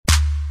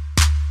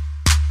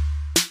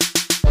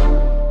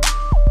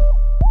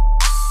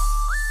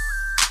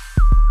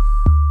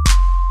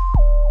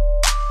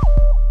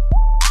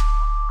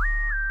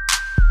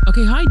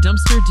Okay, hi,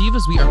 Dumpster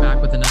Divas. We are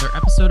back with another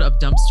episode of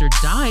Dumpster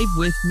Dive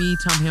with me,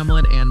 Tom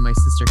Hamlet, and my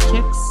sister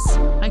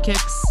Kix. Hi,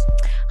 Kix.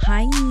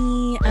 Hi,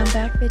 I'm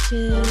back,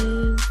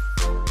 bitches.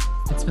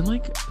 It's been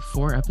like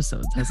 4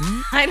 episodes, hasn't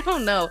it? I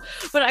don't know,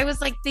 but I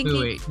was like thinking.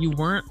 Wait, you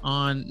weren't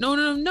on. No.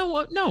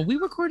 We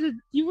recorded.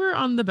 You were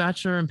on the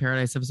Bachelor in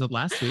Paradise episode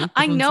last week.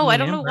 I know. I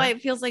don't know why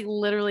it feels like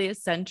literally a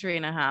century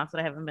and a half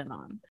that I haven't been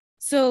on.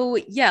 So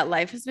yeah,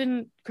 life has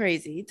been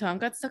crazy. Tom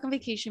got stuck on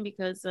vacation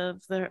because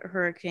of the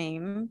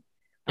hurricane.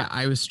 Yeah,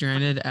 I was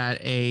stranded at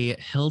a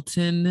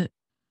Hilton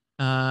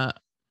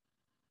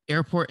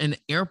airport, an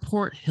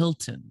airport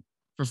Hilton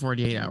for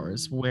 48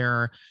 hours,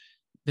 where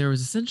there was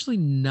essentially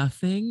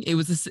nothing. It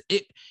was this,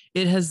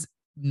 it has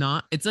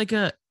not, it's like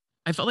I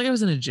felt like I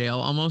was in a jail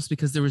almost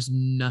because there was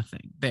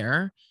nothing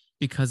there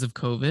because of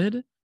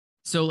COVID.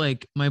 So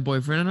like my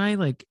boyfriend and I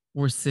like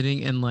were sitting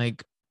in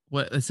like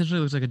what essentially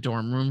looks like a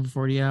dorm room for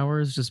 40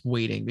 hours, just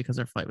waiting because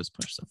our flight was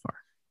pushed so far.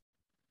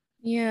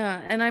 Yeah,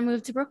 and I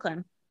moved to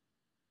Brooklyn.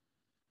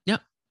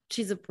 Yep.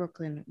 She's a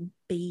Brooklyn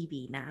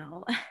baby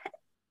now.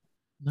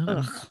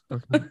 No,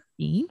 Brooklyn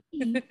baby.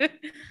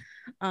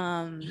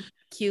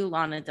 Cue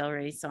Lana Del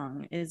Rey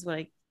song is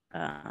what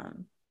I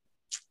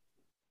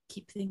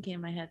keep thinking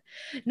in my head.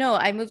 No,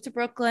 I moved to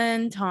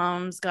Brooklyn.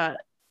 Tom's got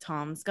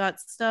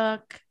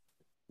stuck.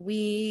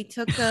 We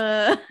took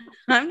a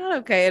I'm not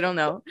okay. I don't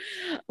know.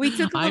 We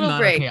took a little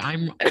break.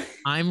 Okay.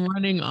 I'm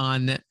running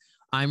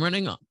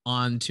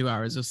on 2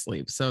 hours of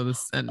sleep. So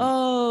this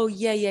Oh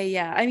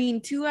yeah. I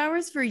mean, 2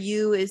 hours for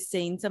you is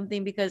saying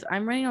something because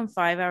I'm running on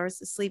 5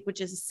 hours of sleep,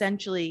 which is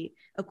essentially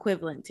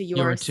equivalent to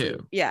your sleep.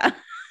 2. Yeah.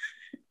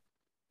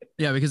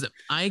 Yeah, because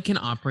I can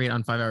operate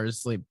on 5 hours of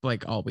sleep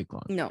like all week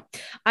long. No,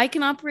 I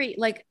can operate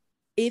like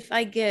if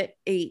I get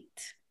 8,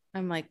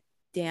 I'm like,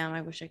 damn, I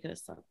wish I could have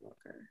slept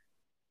longer.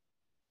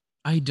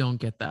 I don't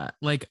get that.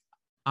 Like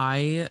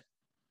I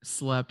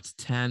slept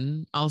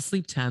 10. I'll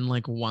sleep 10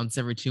 like once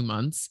every 2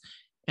 months,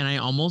 and I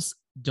almost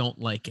don't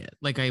like it.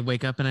 Like I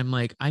wake up and I'm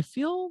like, I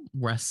feel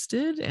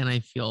rested and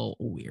I feel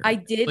weird. I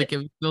did. Like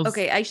it feels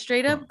okay. I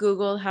straight up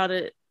Googled how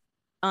to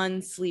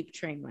unsleep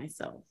train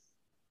myself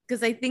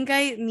because I think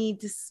I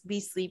need to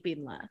be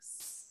sleeping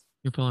less.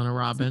 You're pulling a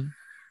Robin.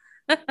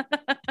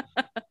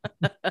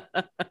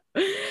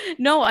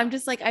 No, I'm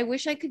just like, I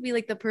wish I could be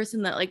like the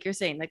person that, like you're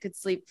saying, that could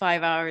sleep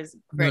 5 hours.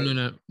 Great.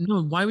 No.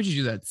 Why would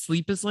you do that?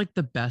 Sleep is like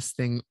the best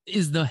thing,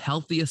 is the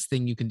healthiest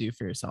thing you can do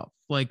for yourself.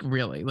 Like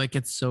really, like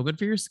it's so good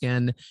for your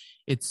skin.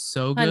 It's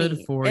so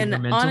good for your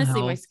mental honestly,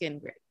 health. My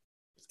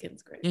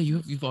skin's great. Yeah,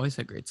 you've always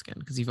had great skin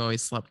because you've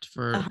always slept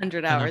for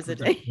 100 hours a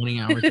day,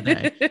 20 hours a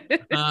day.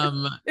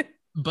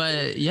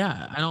 But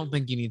yeah, I don't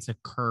think you need to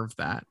curve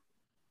that.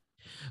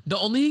 The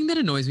only thing that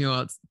annoys me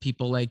about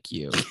people like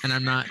you, and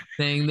I'm not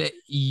saying that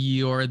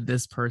you're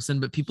this person,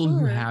 but people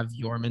who have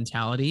your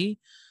mentality,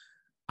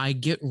 I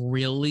get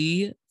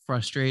really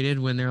frustrated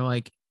when they're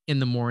like in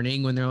the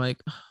morning when they're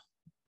like, oh,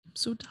 I'm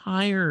so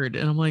tired.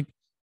 And I'm like,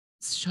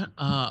 shut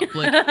up.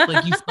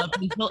 Like you slept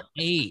until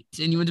 8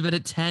 and you went to bed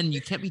at 10.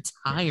 You can't be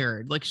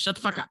tired. Like, shut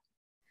the fuck up.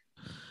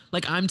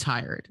 Like, I'm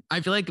tired.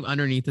 I feel like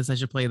underneath this, I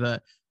should play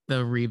the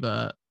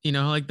Reba, you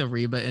know, like the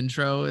Reba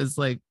intro is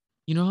like,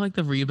 you know, like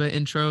the Reba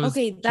intro is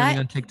trending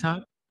on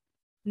TikTok?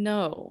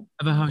 No.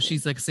 About how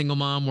she's like single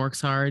mom,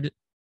 works hard.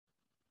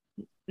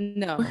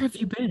 No. Where have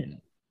you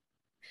been?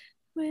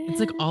 It's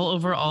like all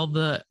over all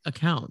the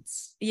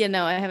accounts. Yeah,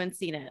 no, I haven't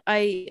seen it.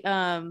 I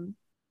by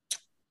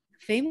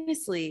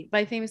famously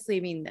I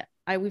mean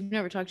we've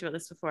never talked about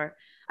this before.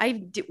 I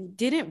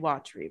didn't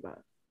watch Reba.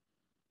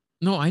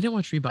 No, I didn't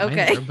watch Reba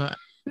either,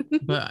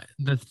 but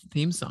the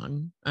theme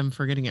song, I'm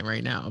forgetting it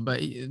right now,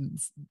 but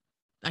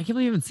I can't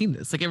believe I haven't seen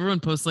this. Like everyone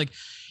posts like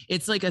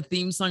it's like a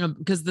theme song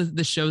because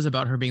the show's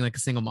about her being like a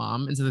single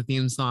mom, and so the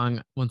theme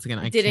song once again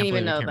I didn't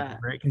even know that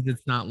because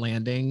it's not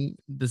landing.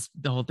 The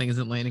whole thing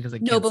isn't landing because I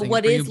can't. No, but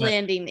what is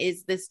landing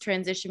is this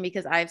transition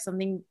because I have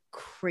something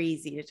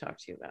crazy to talk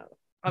to you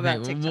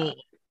about TikTok.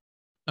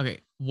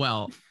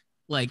 Well,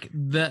 like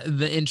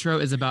the intro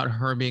is about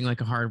her being like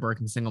a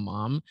hardworking single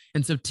mom,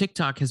 and so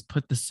TikTok has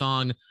put the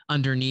song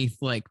underneath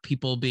like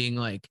people being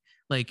like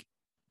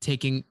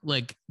taking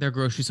like their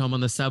groceries home on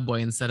the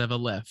subway instead of a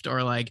Lyft,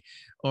 or like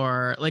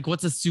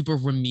what's a super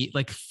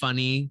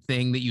funny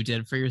thing that you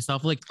did for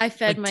yourself? Like I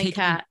fed my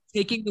cat.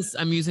 Taking this,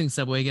 I'm using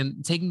subway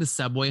again, taking the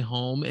subway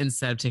home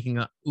instead of taking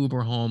a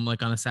Uber home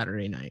like on a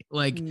Saturday night.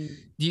 Like, do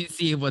you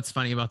see what's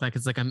funny about that?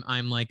 Because like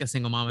I'm like a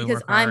single mom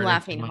because I'm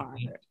laughing hard.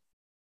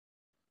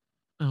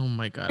 Oh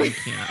my God, I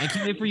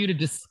can't wait for you to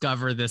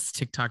discover this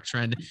TikTok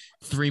trend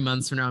 3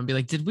 months from now and be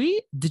like,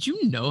 did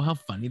you know how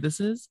funny this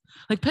is?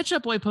 Like Pet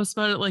Shop Boy posts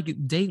about it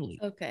like daily.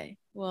 Okay.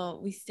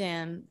 Well, we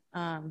stand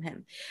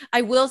him.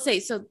 I will say,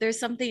 so there's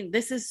something,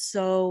 this is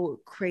so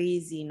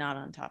crazy, not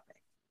on topic.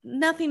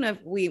 Nothing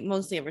that we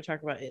mostly ever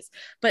talk about is,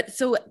 but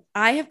so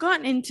I have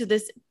gotten into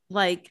this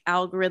like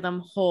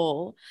algorithm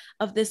hole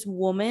of this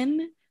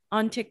woman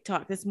on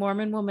TikTok, this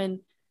Mormon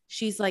woman.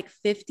 She's like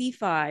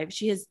 55.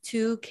 She has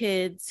 2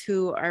 kids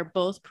who are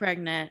both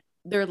pregnant.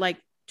 They're like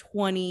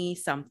 20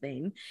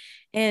 something,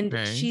 and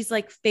Okay. she's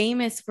like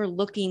famous for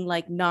looking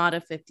like not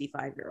a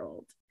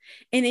 55-year-old,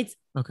 and it's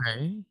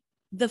Okay.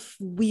 the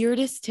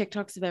weirdest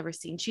TikToks I've ever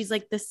seen. She's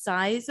like the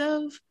size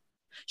of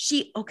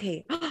she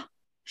okay.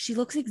 She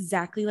looks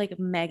exactly like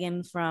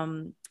Megan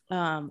from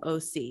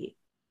OC.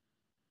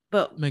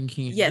 But Megan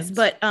King yes,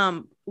 Evans.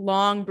 but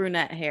long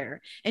brunette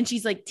hair. And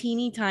she's like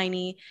teeny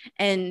tiny,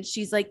 and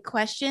she's like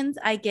questions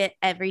I get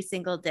every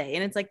single day.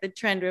 And it's like the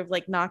trend of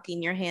like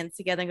knocking your hands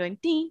together and going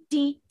dee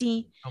dee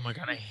dee. Oh my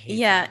god, I hate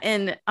Yeah, that.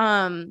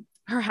 and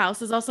her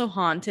house is also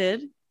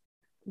haunted,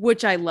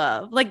 which I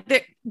love. Like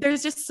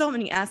there's just so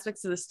many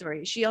aspects of the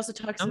story. She also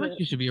talks Sounds like about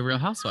you should be a Real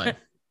Housewife.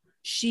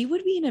 she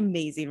would be an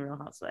amazing Real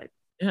Housewife.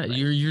 Yeah, But,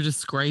 you're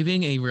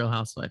describing a Real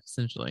Housewife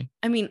essentially.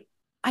 I mean,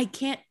 I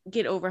can't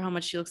get over how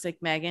much she looks like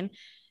Megan,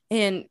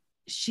 and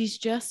she's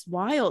just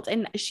wild.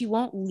 And she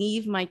won't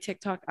leave my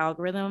TikTok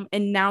algorithm.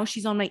 And now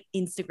she's on my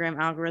Instagram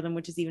algorithm,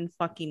 which is even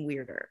fucking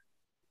weirder.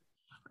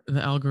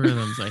 The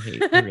algorithms I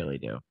hate. I really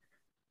do.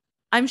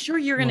 I'm sure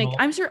Well,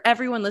 I'm sure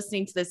everyone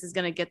listening to this is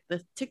gonna get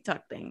the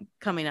TikTok thing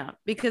coming up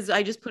because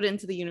I just put it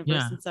into the universe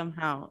yeah. and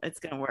somehow it's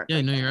gonna work.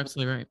 Yeah, no, you're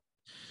absolutely right.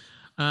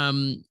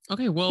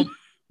 Okay, well,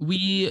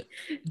 we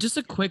just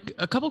a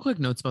couple quick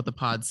notes about the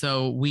pod.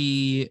 So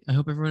I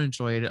hope everyone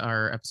enjoyed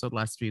our episode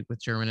last week with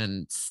German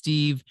and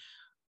Steve.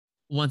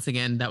 Once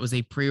again, that was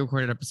a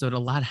pre-recorded episode. A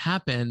lot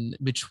happened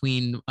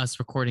between us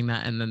recording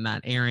that and then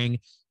that airing.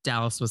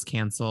 Dallas was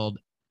canceled.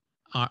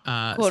 Quote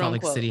Salt Lake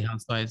unquote. City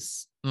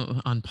Housewives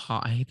on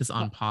pause. I hate this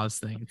on pause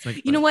thing. It's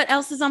like, You know what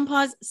else is on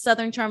pause?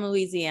 Southern Charm,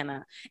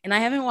 Louisiana. And I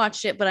haven't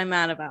watched it, but I'm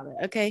mad about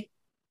it. Okay.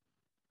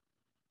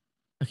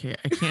 okay,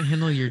 I can't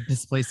handle your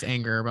displaced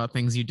anger about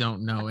things you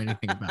don't know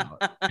anything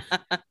about.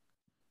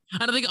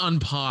 I don't think on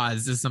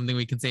pause is something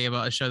we can say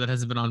about a show that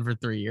hasn't been on for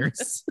 3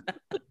 years.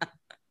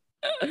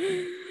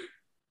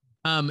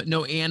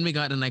 No, and we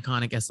got an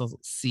iconic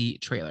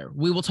SLC trailer.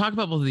 We will talk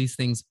about both of these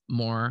things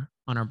more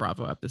on our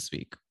Bravo app this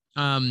week.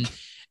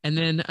 And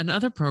then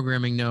another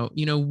programming note,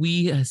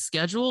 we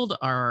scheduled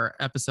our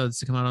episodes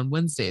to come out on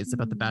Wednesdays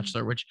about The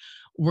Bachelor, which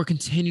we're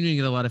continuing to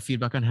get a lot of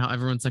feedback on how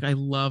everyone's like, I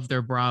love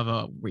their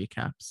Bravo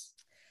recaps.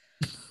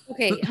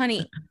 Okay,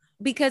 honey,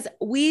 because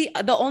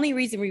the only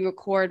reason we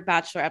record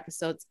Bachelor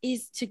episodes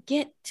is to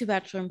get to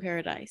Bachelor in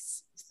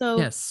Paradise. So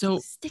yes, so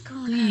stick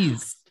on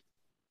please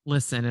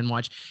listen and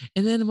watch.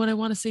 And then what I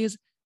want to say is,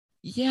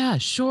 yeah,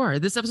 sure.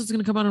 This episode's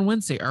going to come out on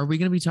Wednesday. Are we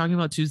going to be talking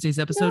about Tuesday's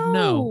episode?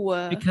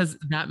 No, because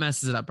that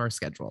messes up our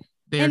schedule.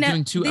 They're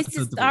doing 2 this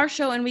episodes. This is our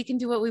show, and we can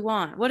do what we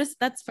want.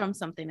 That's from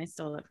something. I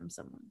stole it from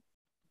someone.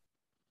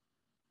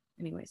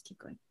 Anyways, keep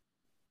going.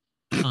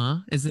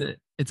 Is it?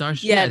 It's our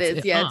show. Yeah, it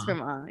is. Yeah, it's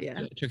from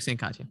yeah. Trixie and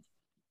Katya.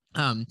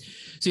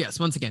 So yes,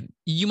 once again,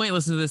 you might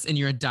listen to this and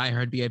you're a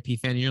diehard BIP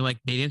fan, and you're like,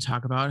 they didn't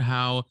talk about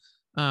how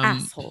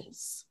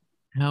assholes.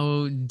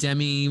 How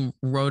Demi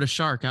rode a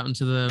shark out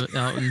into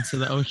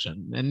the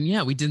ocean, and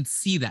yeah, we didn't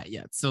see that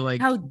yet. So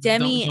like, how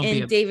Demi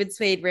and David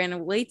Spade ran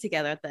away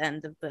together at the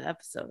end of the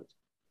episode.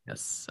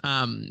 Yes.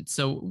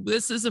 So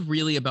this is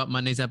really about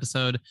Monday's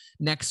episode.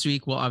 Next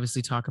week, we'll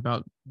obviously talk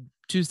about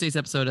Tuesday's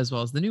episode as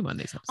well as the new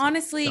Monday's episode.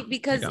 Honestly, so,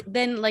 because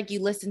then like you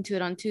listen to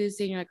it on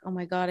Tuesday and you're like, oh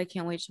my God, I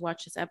can't wait to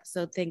watch this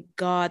episode. Thank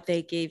God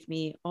they gave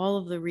me all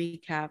of the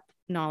recap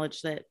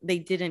knowledge that they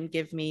didn't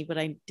give me, but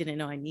I didn't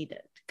know I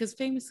needed. Because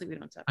famously, we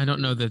don't talk. I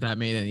don't know that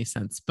made any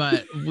sense,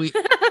 but we're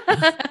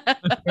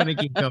going to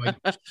keep going.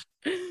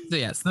 So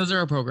yes, those are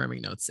our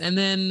programming notes. And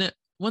then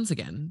once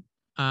again,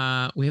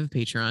 we have a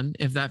Patreon.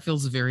 If that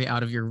feels very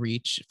out of your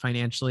reach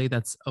financially,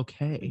 that's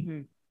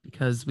okay,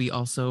 because we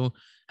also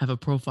have a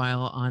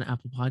profile on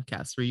Apple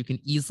Podcasts where you can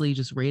easily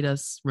just rate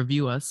us,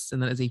 review us,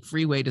 and that is a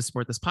free way to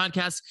support this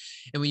podcast.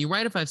 And when you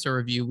write a 5-star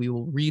review, we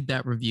will read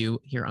that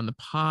review here on the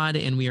pod,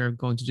 and we are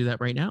going to do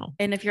that right now.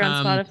 And if you're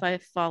on Spotify,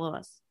 follow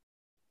us.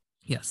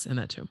 Yes, and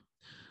that too.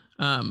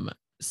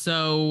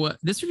 So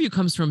this review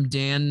comes from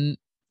Dan.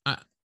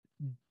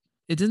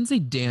 It didn't say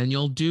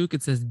Daniel Duke.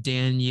 It says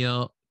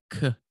Daniel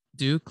K.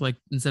 Duke, like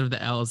instead of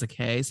the L is a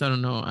K. So I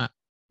don't know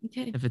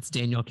if it's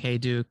Daniel K.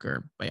 Duke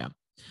but yeah,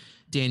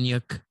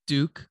 Daniel K.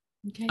 Duke.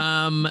 Okay.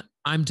 I'm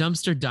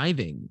dumpster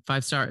diving,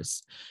 5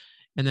 stars.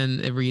 And then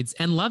it reads,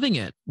 and loving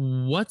it.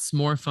 What's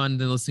more fun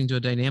than listening to a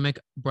dynamic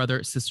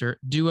brother-sister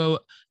duo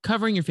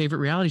covering your favorite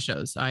reality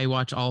shows? I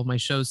watch all of my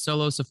shows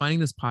solo, so finding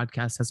this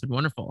podcast has been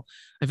wonderful.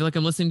 I feel like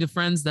I'm listening to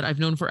friends that I've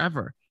known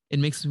forever. It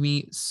makes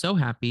me so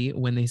happy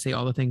when they say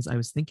all the things I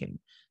was thinking.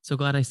 So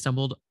glad I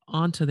stumbled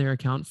onto their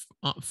account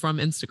from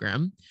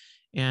Instagram,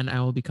 and I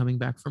will be coming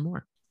back for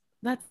more.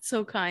 That's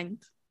so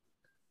kind.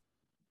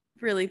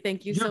 Really,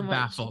 thank you so much. You're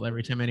baffled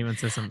every time anyone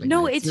says something.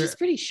 No, it's just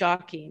pretty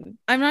shocking.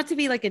 I'm not to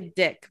be like a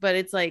dick, but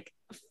it's like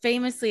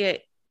famously,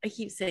 I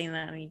keep saying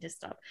that. I mean, just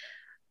stop.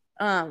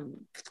 I'm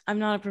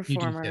not a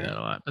performer. You do say that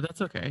a lot, but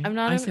that's okay. I'm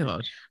not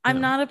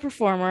a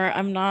performer.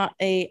 I'm not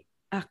a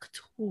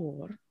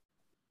actor.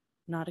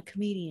 Not a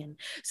comedian.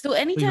 So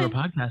anytime you're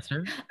a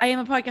podcaster. I am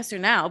a podcaster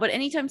now, but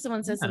anytime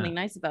someone says something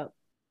nice about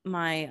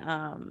my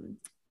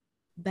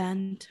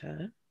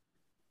banter,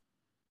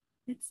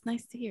 it's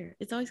nice to hear.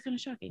 It's always kind of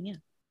shocking. Yeah.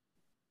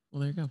 Well,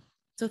 there you go.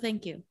 So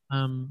thank you.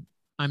 I'm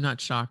not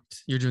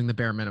shocked. You're doing the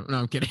bare minimum. No,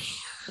 I'm kidding.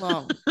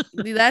 Well,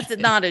 that's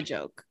not a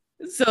joke.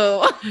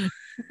 So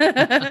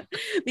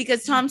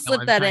because Tom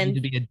slipped that in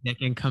to be a dick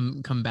and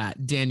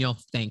combat Daniel.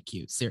 Thank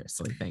you.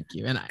 Seriously, thank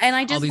you. And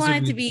I just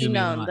wanted to be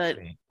known that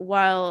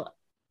while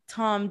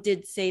Tom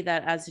did say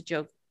that as a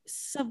joke,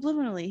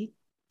 subliminally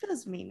he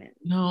does mean it.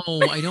 No,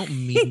 I don't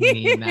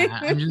mean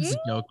that. I'm just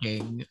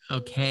joking.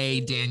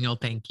 Okay, Daniel,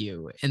 thank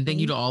you. And thank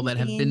you to all that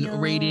have been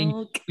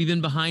rating. We've been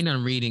behind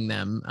on reading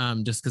them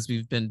just because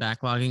we've been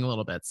backlogging a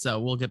little bit. So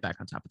we'll get back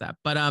on top of that.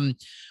 But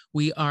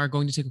we are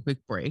going to take a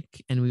quick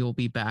break and we will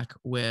be back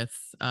with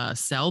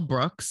Sel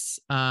Brooks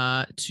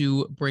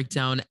to break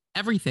down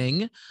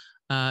everything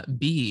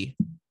BIP.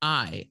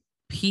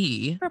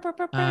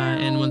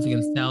 And once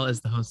again, Sel is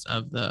the host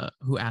of the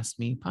Who Asked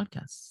Me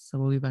podcast. So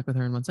we'll be back with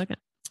her in 1 second.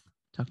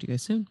 Talk to you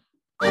guys soon.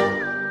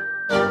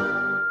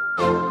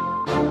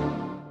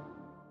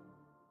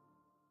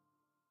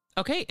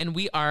 Okay, and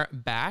we are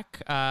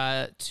back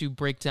to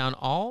break down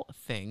all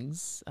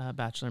things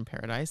Bachelor in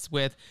Paradise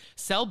with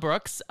Sel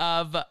Brooks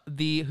of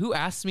the Who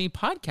Asked Me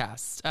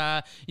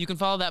podcast. You can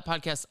follow that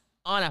podcast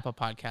on Apple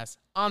Podcasts,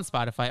 on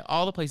Spotify,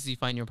 all the places you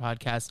find your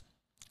podcast.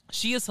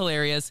 She is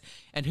hilarious,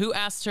 and who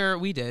asked her?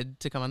 We did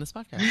to come on this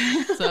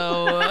podcast.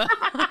 So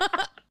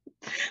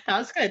that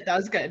was good. That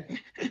was good.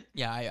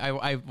 Yeah,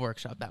 I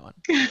workshopped that one.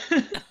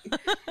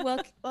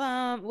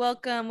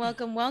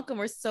 Welcome.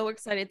 We're so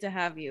excited to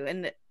have you.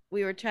 And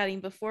we were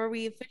chatting before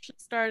we officially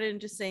started and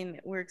just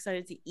saying we're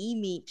excited to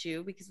meet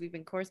you because we've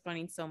been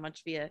corresponding so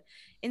much via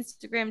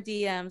Instagram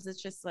DMs.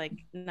 It's just like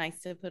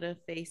nice to put a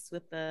face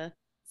with a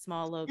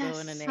small logo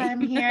and a name. I'm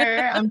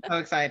here. I'm so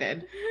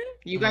excited.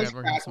 You guys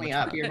crack me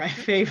up. You're my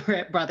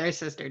favorite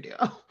brother-sister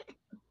duo.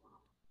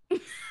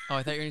 Oh,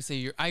 I thought you were going to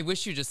say I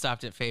wish you just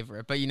stopped at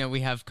favorite, but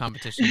we have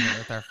competition here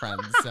with our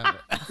friends. So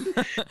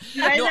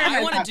no,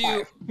 I want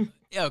to do.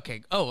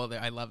 Okay. Oh, well,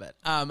 I love it.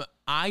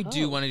 I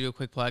do want to do a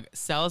quick plug.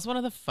 Sel is one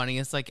of the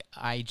funniest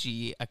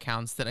IG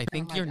accounts that I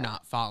think you're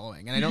not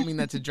following, and I don't mean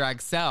that to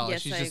drag Sel.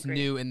 Yes, she's I just agree.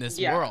 new in this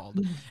world,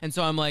 and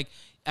so I'm like,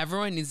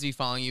 everyone needs to be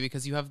following you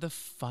because you have the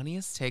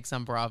funniest takes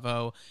on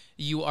Bravo.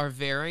 You are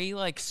very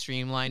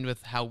streamlined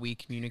with how we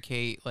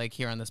communicate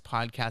here on this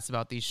podcast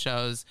about these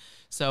shows.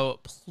 So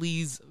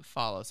please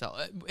follow Sel.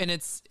 And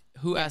it's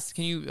Who Asked.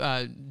 Can you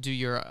do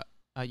your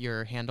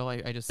handle?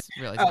 I just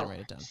realized I didn't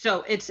write it down.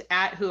 So it's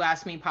at Who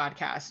Asked Me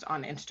podcast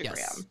on Instagram.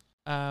 Yes.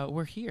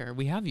 We're here.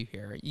 We have you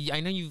here. I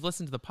know you've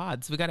listened to the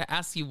pod, so we got to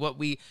ask you what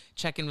we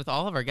check in with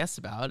all of our guests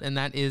about, and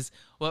that is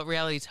what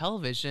reality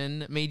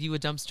television made you a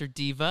dumpster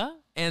diva.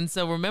 And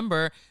so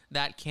remember,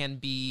 that can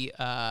be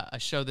a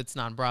show that's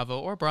non-Bravo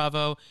or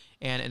Bravo.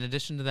 And in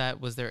addition to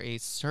that, was there a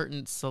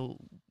certain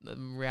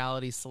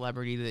reality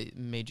celebrity that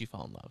made you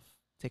fall in love?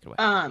 Take it away.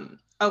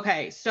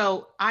 Okay,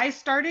 so I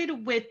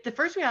started with the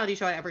first reality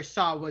show I ever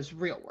saw was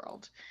Real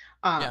World.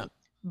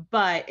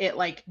 But it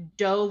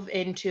dove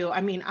into,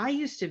 I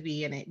used to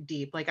be in it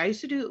deep. I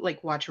used to do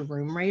watch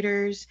Room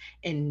Raiders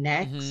and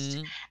Next.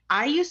 Mm-hmm.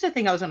 I used to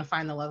think I was going to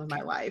find the love of my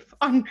life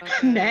on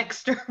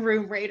Next or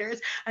Room Raiders.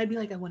 I'd be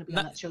like, I want to be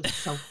on that show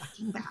so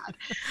fucking bad.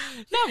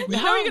 No,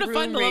 how are you going to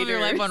find the love of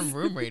your life on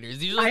Room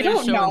Raiders? Usually I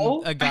don't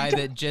know. A guy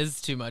that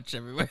jizzes too much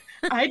everywhere.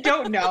 I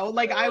don't know.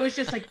 I was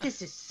just like,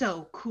 this is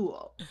so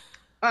cool.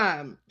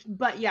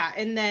 But yeah,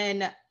 and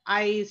then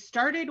I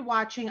started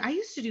watching, I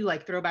used to do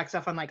throwback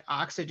stuff on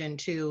Oxygen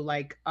too,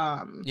 what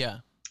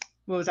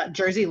was that,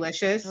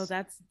 Jerseylicious? Oh,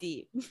 that's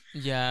deep.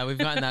 Yeah, we've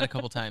gotten that a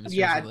couple times.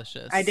 Yeah,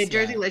 Jerseylicious. I did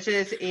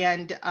Jerseylicious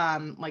and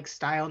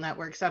Style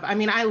Network stuff.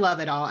 I love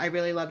it all. I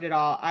really loved it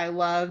all. I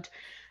loved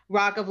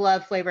Rock of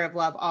Love, Flavor of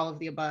Love, all of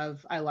the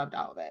above. I loved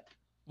all of it.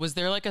 Was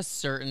there a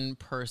certain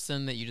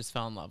person that you just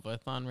fell in love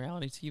with on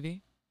reality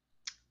TV?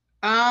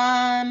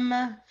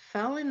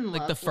 Fell in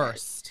love the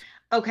first.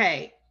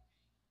 Okay.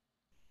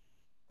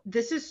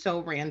 This is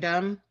so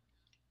random,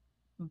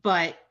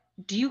 but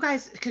do you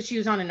guys, because she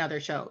was on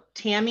another show,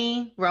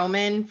 Tammy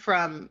Roman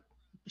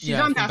she's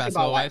on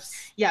Basketball Wives.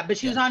 Yeah, but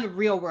she was on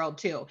Real World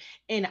too.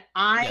 And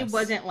I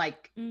wasn't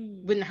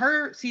when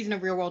her season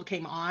of Real World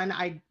came on,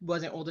 I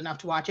wasn't old enough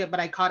to watch it, but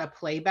I caught a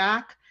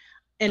playback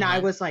and I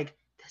was like,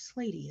 this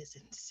lady is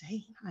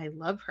insane. I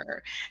love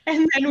her.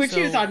 And then when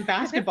she was on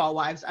Basketball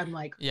Wives, I'm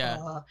like,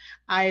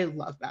 I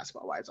love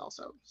Basketball Wives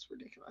also. It's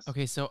ridiculous.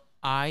 Okay, so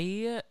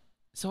I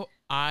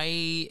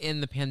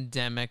in the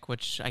pandemic,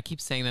 which I keep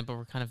saying that, but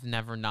we're kind of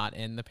never not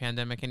in the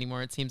pandemic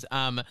anymore, it seems.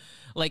 In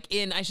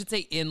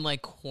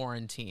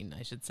quarantine,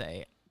 I should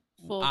say.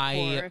 Full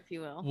core, if you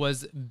will.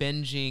 Was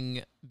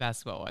binging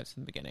Basketball Wives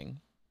in the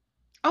beginning.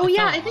 Oh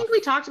yeah, I think we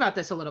talked about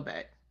this a little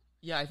bit.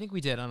 Yeah, I think we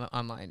did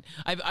online.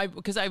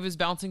 Because I was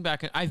bouncing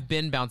back. I've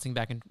been bouncing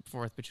back and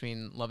forth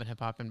between Love and Hip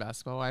Hop and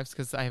Basketball Wives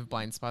because I have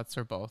blind spots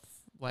for both.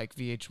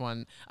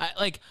 VH1.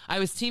 I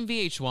was team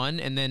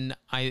VH1, and then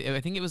I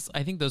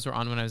think those were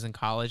on when I was in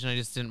college, and I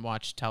just didn't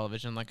watch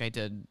television like I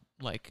did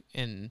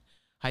in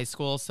high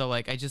school. So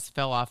I just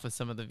fell off with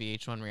some of the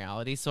VH1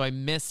 reality. So I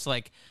missed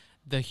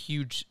the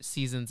huge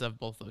seasons of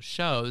both those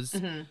shows.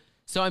 Mm-hmm.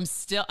 So I'm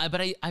still,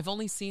 but I've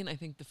only seen, I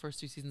think, the first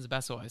 2 seasons of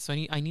Basketball Wives. So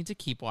I need to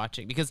keep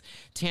watching because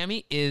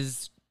Tammy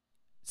is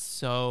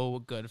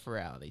so good for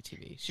reality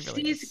TV.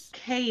 She's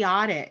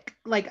chaotic.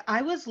 Like,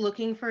 I was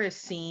looking for a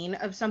scene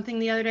of something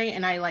the other day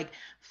and I like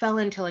fell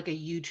into like a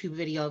YouTube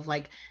video of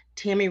like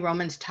Tammy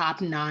Roman's top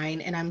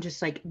 9, and I'm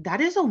just like, that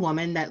is a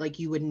woman that like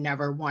you would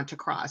never want to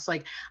cross.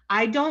 Like,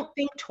 I don't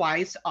think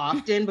twice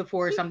often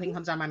before something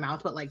comes out of my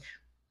mouth, but like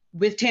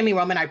with Tammy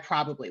Roman, I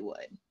probably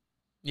would.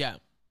 Yeah.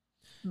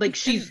 Like,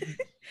 she's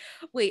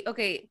wait,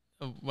 okay.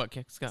 Oh, what,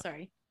 Scott?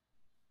 Sorry.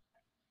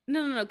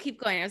 No, keep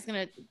going. I was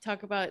gonna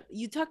talk about,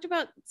 you talked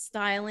about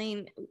Style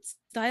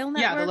Network.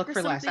 Yeah, the Look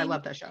for Less. I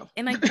love that show.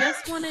 And I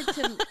just wanted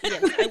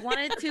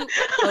to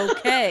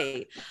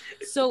okay.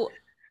 So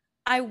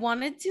I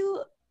wanted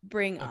to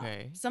bring up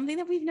something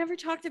that we've never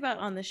talked about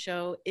on the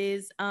show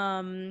is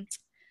the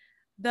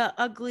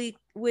ugly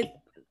with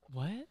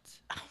what?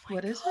 Oh,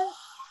 what is it?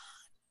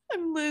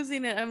 I'm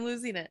losing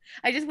it.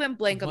 I just went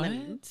blank on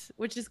them,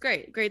 which is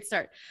great. Great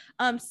start.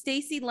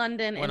 Stacey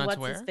London and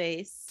what's his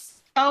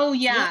face? Oh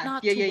yeah.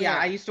 Yeah.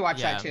 I used to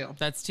watch that too.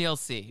 That's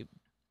TLC.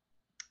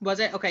 Was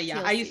it? Okay, yeah.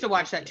 TLC, I used to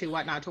watch that too,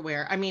 What Not to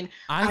Wear. I mean,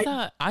 I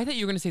thought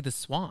you were gonna say The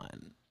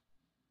Swan.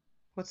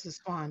 What's The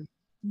Swan?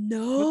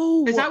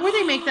 No. Is that where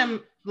they make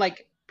them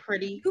like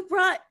pretty?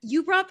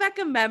 You brought back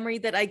a memory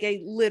that I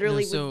gave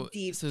literally with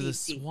deep. So The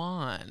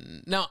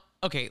Swan. Now,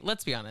 okay,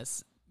 let's be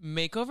honest.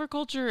 Makeover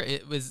culture,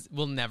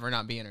 will never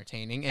not be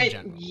entertaining in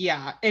general.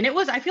 Yeah, and it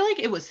was. I feel like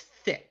it was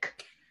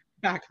thick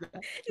back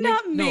then.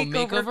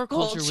 Makeover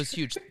culture was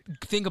huge.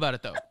 Think about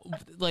it though,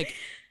 like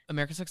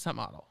America's Next Top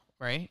Model,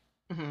 right?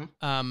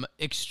 Mm-hmm.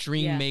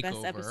 Extreme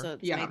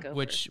Makeover, Makeover,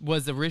 which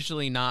was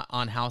originally not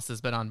on houses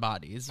but on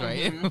bodies,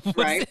 right?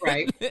 Mm-hmm.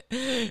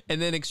 right.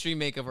 And then Extreme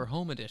Makeover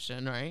Home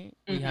Edition, right?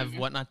 We have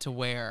What Not to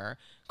Wear,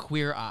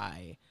 Queer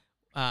Eye,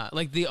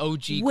 like the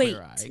OG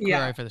Queer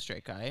Eye for the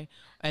Straight Guy,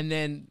 and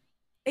then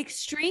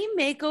Extreme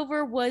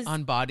Makeover was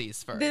on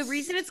bodies first. The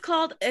reason it's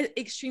called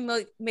Extreme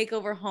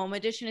Makeover Home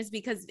Edition is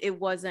because it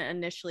wasn't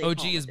initially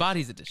OG is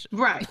Bodies Edition.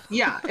 Right.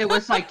 Yeah. It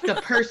was like the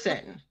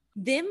person.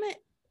 Them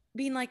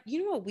being like,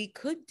 you know what we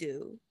could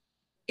do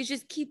is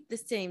just keep the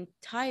same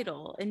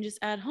title and just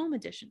add Home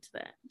Edition to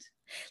that.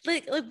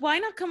 Like why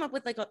not come up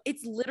with like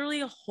it's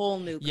literally a whole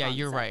new concept. Yeah,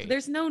 you're right.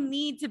 There's no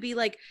need to be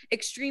like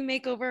Extreme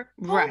Makeover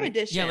Home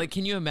Edition. Yeah, like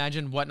can you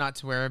imagine What Not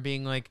to Wear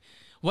being like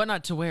What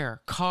Not to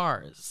Wear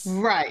Cars.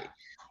 Right.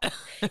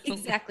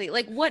 Exactly.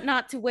 Like What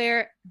Not to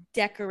Wear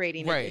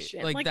Decorating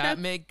Edition. Like that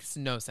makes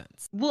no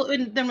sense. Well,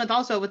 and then with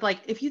like,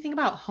 if you think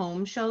about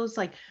home shows,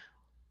 like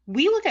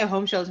we look at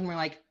home shows and we're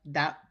like,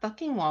 that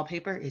fucking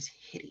wallpaper is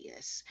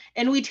hideous.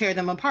 And we tear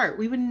them apart.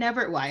 We would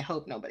never, well, I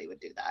hope nobody would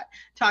do that.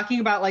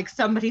 Talking about like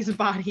somebody's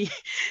body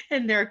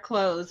and their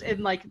clothes and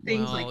like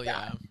things like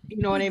that. You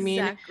know what I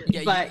mean?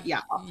 Exactly. But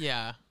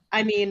yeah.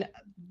 I mean,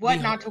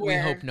 What Not to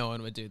Wear. We hope no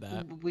one would do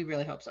that. We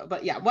really hope so.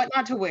 But yeah, What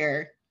Not to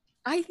Wear.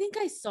 I did think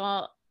I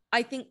saw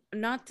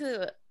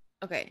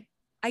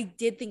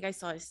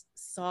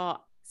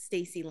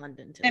Stacey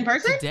London today. In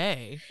person?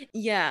 Today?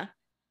 Yeah.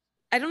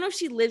 I don't know if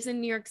she lives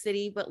in New York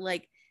City, but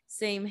like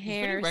same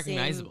hair,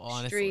 recognizable,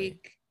 same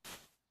streak. Honestly.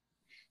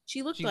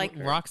 She looked like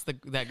her. Rocks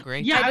that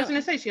gray. Yeah, I was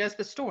gonna say she has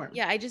the Storm.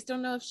 Yeah, I just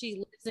don't know if she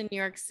lives in New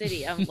York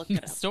City. I'm looking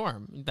it up.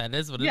 Storm. That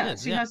is what it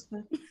is. She has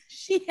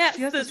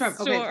the Storm.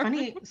 Okay,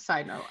 funny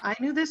side note. I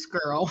knew this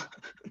girl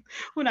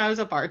when I was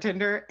a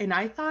bartender, and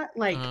I thought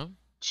like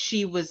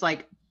she was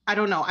like, I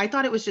don't know. I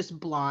thought it was just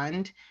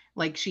blonde.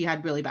 Like she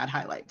had really bad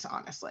highlights,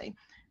 honestly.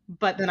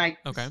 But then I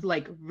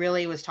like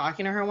really was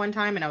talking to her one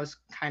time and I was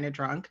kind of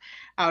drunk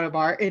out of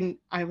bar and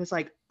I was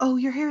like, oh,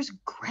 your hair's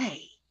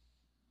gray.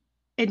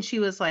 And she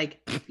was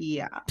like,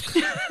 yeah.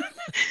 And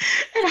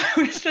I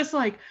was just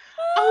like,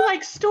 oh,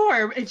 like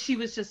Storm. And she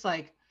was just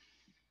like,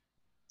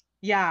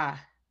 yeah.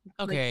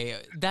 Okay,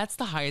 like, that's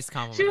the highest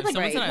compliment. She was if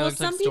someone said I looked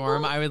like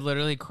Storm, I would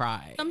literally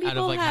cry. Some people out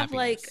of, like, have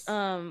happiness.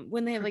 like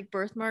when they have like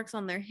birthmarks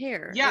on their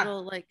hair. Yeah.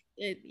 It'll like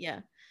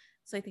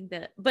So I think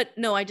that, but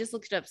no, I just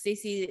looked it up.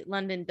 Stacey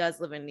London does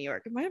live in New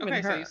York. It might have been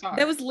her. So you saw her.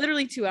 That was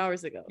literally 2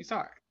 hours ago. You saw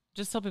her.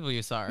 Just tell people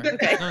you saw her.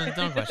 Okay.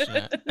 Don't question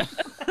it.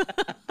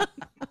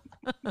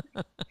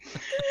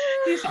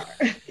 You saw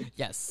her.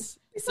 Yes.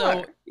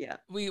 So yeah,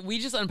 we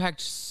just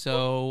unpacked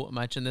so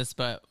much in this,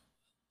 but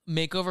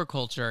makeover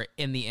culture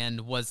in the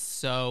end was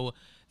so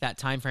that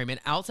time frame, and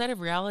outside of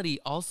reality,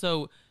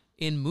 also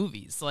in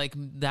movies, like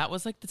that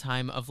was like the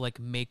time of like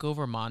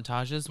makeover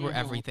montages were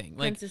everything.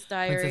 Like Princess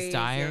Diaries.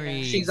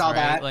 Yeah. She's All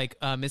That. Like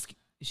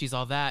She's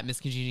All That, Miss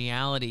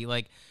Congeniality.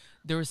 Like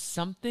there was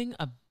something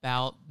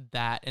about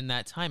that in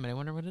that time, and I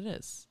wonder what it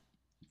is.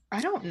 I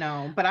don't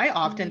know, but I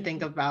often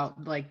think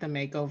about like the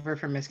makeover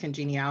for Miss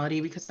Congeniality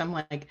because I'm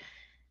like,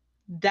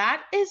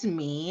 that is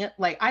me.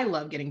 Like I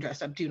love getting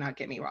dressed up. Do not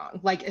get me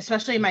wrong. Like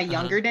especially in my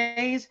younger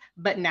days,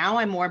 but now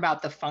I'm more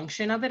about the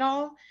function of it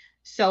all.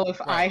 So if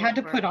I had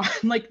to put on,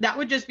 like, that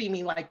would just be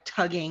me, like,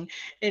 tugging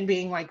and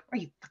being like, are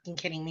you fucking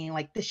kidding me?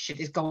 Like, this shit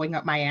is going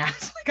up my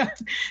ass. Like, I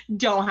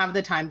don't have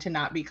the time to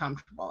not be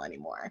comfortable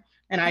anymore.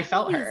 And I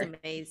felt her.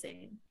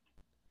 Amazing.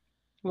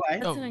 What?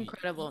 That's an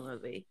incredible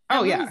movie.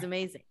 Oh, yeah. It's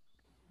amazing.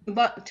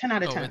 But 10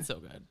 out of 10. Oh, it's so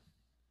good.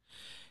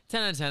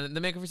 10 out of 10.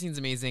 The makeover scene's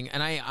amazing,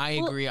 and I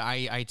agree.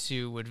 I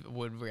too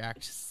would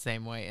react the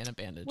same way in a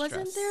bandage dress.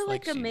 Wasn't there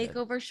like a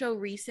makeover show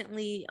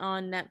recently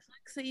on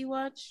Netflix that you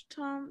watched,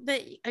 Tom?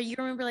 That you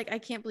remember? Like, I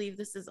can't believe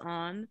this is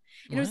on.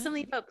 And it was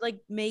something about like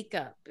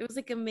makeup. It was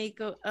like a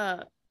makeup.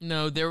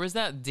 No, there was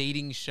that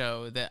dating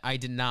show that I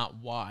did not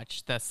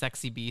watch. That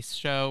Sexy Beast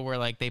show where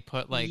like they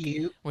put like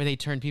where they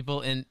turn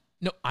people in.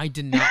 No, I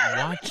did not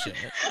watch it.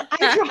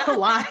 I draw a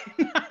line.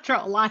 I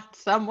draw a line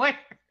somewhere.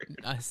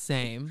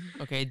 Same.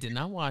 Okay, did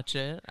not watch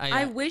it.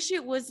 I wish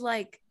it was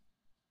like,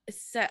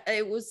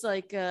 it was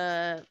like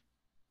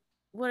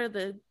what are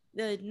the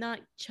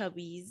not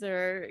chubbies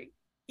or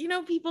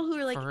people who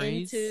are like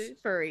into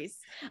furries.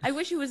 I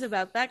wish it was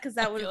about that because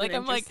that would have been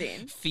interesting.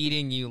 I'm like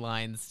feeding you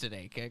lines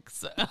today,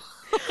 Kix.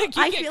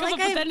 I feel like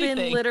I've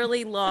been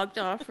literally logged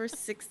off for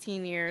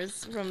 16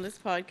 years from this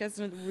podcast,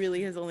 and it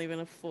really has only been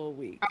a full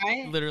week.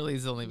 Literally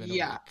has only been a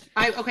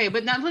week. Okay,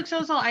 but Netflix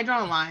also I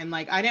draw a line.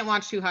 Like I didn't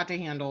watch Too Hot to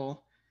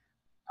Handle.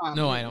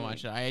 No, I don't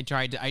watch it. I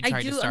tried to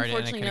start it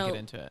and I couldn't get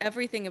into it.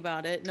 Everything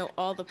about it. Know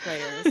all the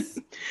players.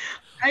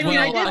 I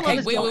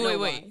did.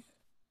 Wait.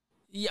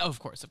 Yeah, of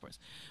course.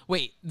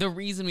 Wait, the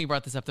reason we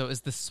brought this up though is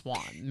the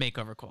Swan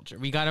makeover culture.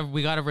 We gotta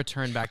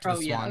return back to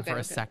the Swan for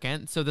a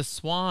second. So the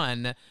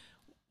Swan,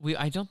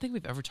 I don't think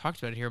we've ever talked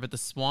about it here, but the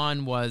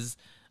Swan was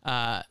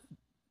the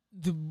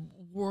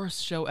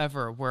worst show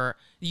ever. Where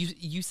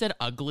you said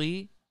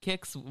ugly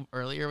Kix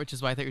earlier, which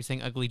is why I thought you were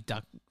saying ugly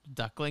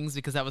ducklings,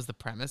 because that was the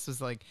premise, was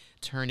like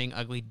turning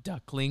ugly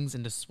ducklings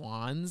into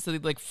swans. So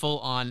they'd like full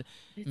on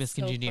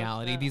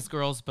miscongeniality, these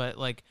girls, but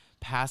like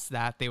past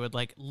that they would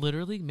like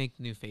literally make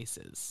new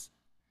faces,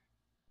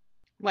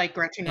 like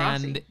Gretchen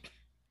Rossi. And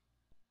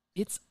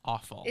it's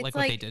awful. It's like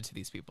what they did to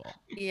these people.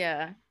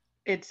 Yeah,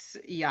 and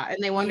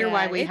they wonder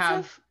why we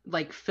have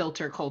like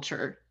filter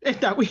culture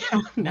that we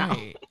have now.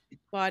 Right.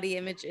 Body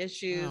image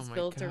issues,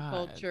 filter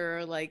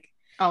culture, like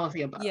all of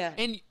the above. Yeah.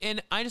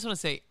 And I just want to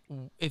say,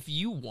 if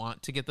you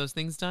want to get those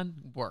things done,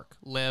 work,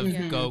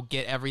 live, go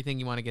get everything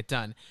you want to get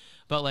done.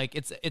 But like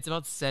it's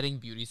about setting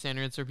beauty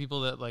standards for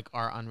people that like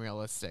are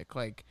unrealistic.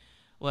 Like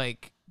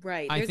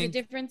right. There's a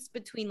difference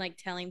between like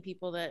telling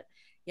people that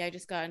I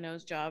just got a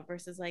nose job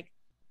versus like,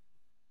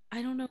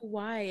 I don't know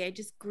why, I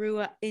just grew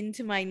up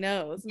into my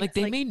nose. Like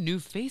they made new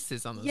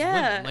faces on those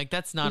women. Like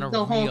that's not a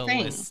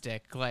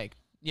realistic like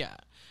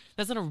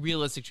that's not a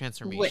realistic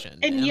transformation.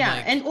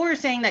 And or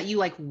saying that you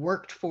like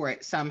worked for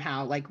it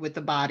somehow, like with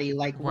the body,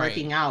 like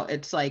working out.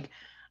 It's like,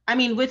 I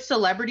mean, with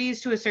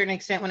celebrities to a certain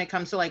extent, when it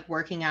comes to like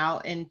working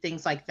out and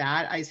things like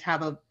that, I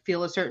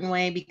feel a certain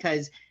way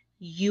because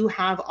you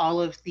have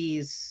all of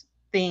these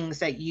things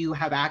that you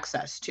have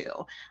access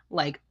to,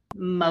 like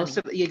most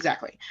of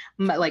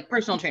like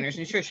personal trainers,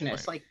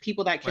 nutritionists, like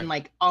people that can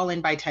like All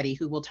In by Teddy,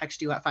 who will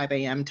text you at 5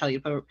 a.m. tell you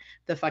to put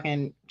the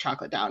fucking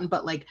chocolate down.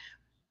 But like,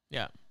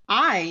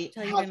 I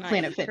have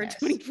Planet Fitness for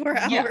 24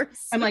 hours. Yeah.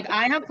 I'm like,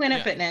 I have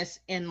Planet Fitness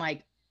in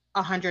like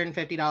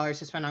 $150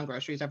 to spend on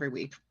groceries every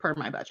week per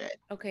my budget.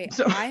 Okay,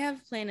 so I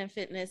have Planet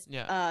Fitness,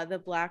 the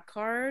black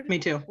card. Me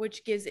too.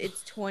 Which gives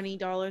it's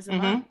 $20 a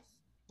month.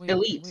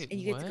 Elite. And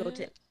you get to go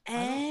to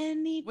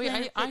any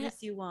Planet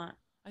Fitness you want.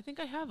 I think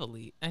I have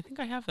Elite. I think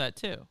I have that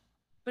too.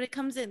 But it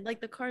comes in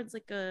like the card's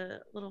like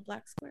a little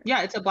black square.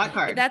 Yeah, it's a black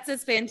card. That's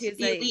as fancy as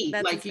elite.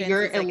 Like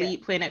your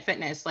elite Planet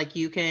Fitness. Like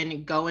you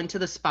can go into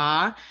the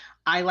spa.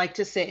 I like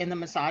to sit in the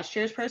massage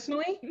chairs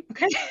personally.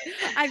 Okay.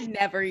 I've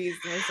never used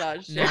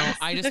massage chairs. No,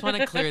 I just want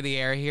to clear the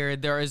air here.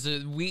 There is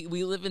we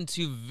live in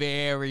two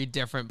very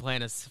different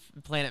Planet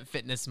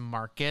Fitness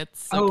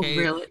markets. Okay? Oh,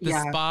 really?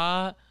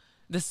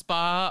 The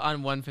spa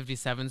on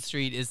 157th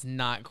Street is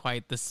not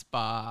quite the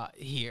spa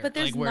here. But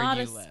there's like where not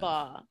you a live.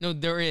 spa. No,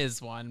 there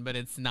is one, but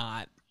it's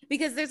not.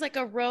 Because there's like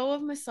a row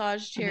of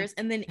massage chairs,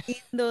 and then in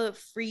the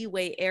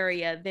freeway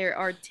area, there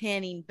are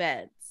tanning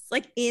beds.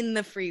 Like in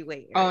the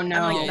freeway area. Oh,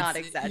 no. I'm like not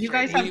exaggerating. You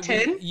guys have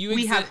 10?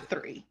 We have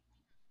 3.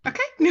 Okay.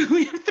 No,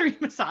 we have 3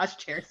 massage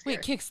chairs here.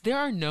 Wait, Kix, there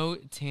are no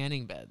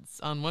tanning beds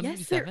on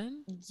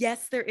 157?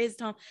 Yes, there is,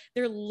 Tom.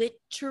 They're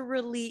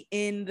literally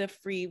in the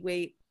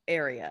freeway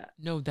area.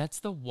 No, that's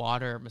the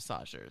water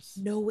massagers.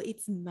 No,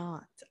 it's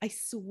not. I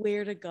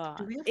swear to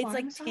God. It's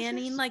like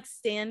tanning, like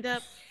stand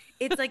up.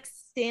 It's like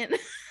stand.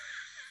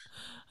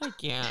 I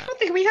can't. I don't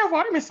think we have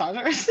water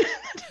massagers.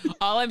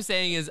 All I'm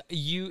saying is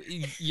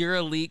your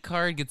elite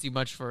card gets you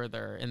much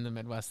further in the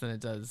Midwest than it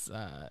does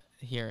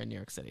here in New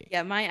York City.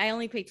 Yeah, I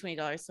only pay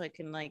 $20 so I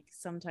can like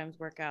sometimes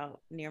work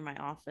out near my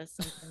office,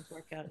 sometimes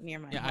work out near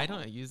my home. I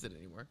don't use it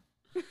anymore.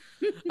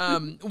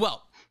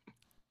 Well,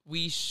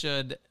 we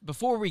should,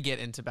 before we get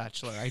into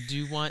Bachelor, I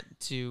do want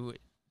to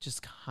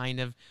just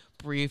kind of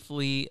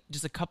briefly,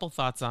 just a couple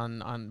thoughts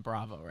on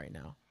Bravo right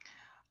now.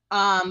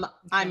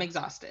 I'm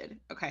exhausted.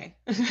 Okay.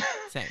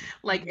 Same.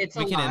 Like it's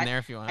we a can lot. End there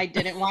if you want. I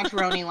didn't watch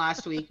Roni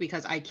last week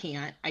because I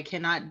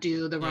cannot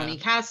do the Roni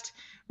cast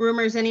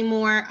rumors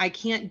anymore. I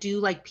can't do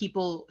like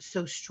people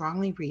so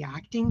strongly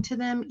reacting to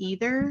them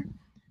either.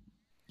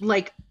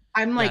 Like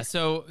I'm like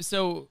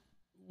so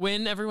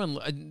when everyone,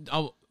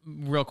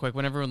 real quick,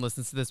 when everyone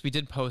listens to this, we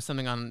did post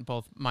something on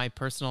both my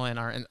personal and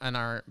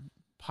our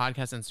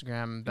podcast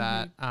Instagram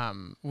that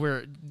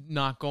we're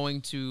not going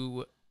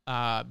to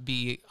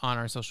be on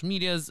our social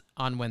medias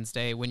on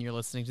Wednesday when you're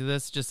listening to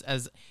this, just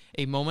as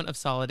a moment of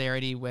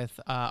solidarity with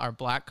our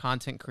Black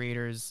content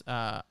creators,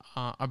 our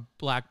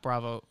Black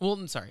Bravo. Well,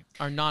 I'm sorry,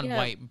 our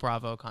non-white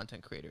Bravo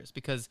content creators,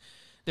 because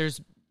there's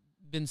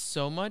been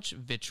so much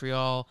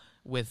vitriol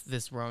with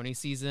this Roni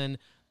season.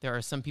 There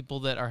are some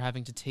people that are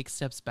having to take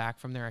steps back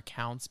from their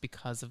accounts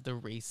because of the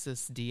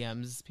racist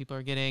DMs people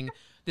are getting.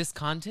 This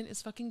content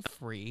is fucking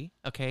free,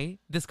 okay?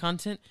 This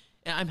content,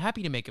 I'm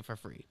happy to make it for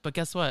free, but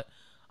guess what?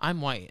 I'm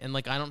white, and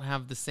like I don't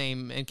have the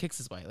same, and Kix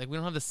is white. Like we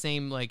don't have the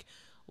same like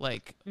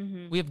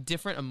we have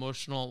different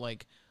emotional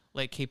like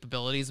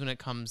capabilities when it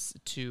comes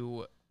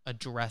to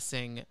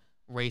addressing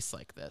race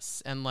like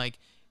this, and like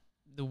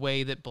the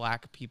way that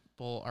Black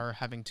people are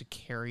having to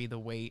carry the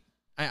weight.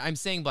 I'm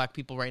saying Black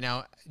people right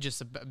now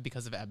just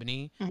because of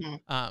Ebony,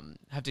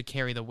 have to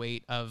carry the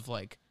weight of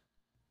like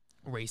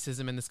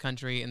racism in this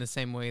country in the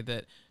same way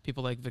that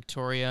people like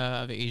Victoria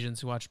of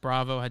Asians who watch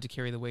Bravo had to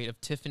carry the weight of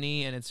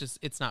Tiffany, and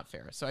it's not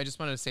fair. So I just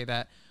wanted to say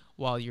that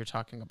while you're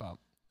talking about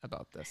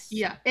this.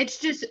 Yeah, it's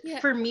just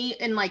for me,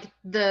 and like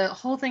the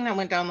whole thing that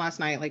went down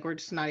last night, like we're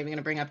just not even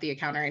gonna bring up the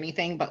account or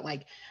anything, but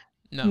like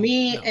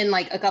and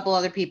like a couple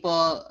other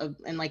people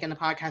and like in the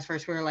podcast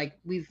first, we were like,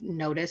 we've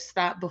noticed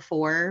that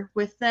before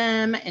with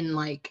them, and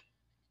like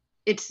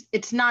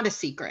it's not a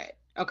secret.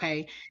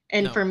 Okay.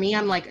 And for me,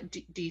 I'm like,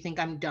 do you think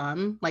I'm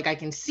dumb? Like I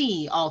can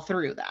see all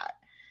through that.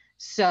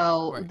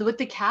 So with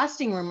the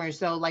casting rumors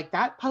though, like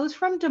that post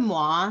from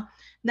Demois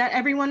that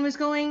everyone was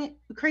going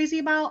crazy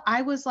about,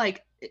 I was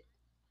like,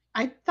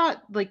 I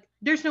thought like,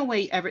 there's no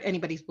way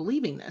anybody's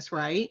believing this,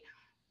 right?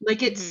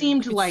 Like it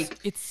seemed like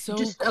it's so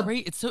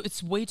great.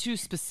 It's way too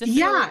specific.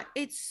 Yeah.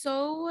 It's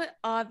so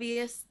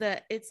obvious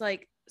that it's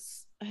like,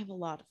 I have a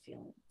lot of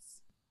feelings.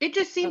 It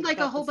just seemed like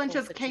a whole bunch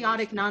of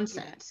chaotic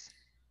nonsense. Yeah.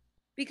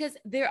 Because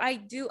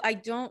I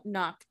don't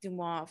knock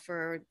Demois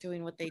for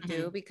doing what they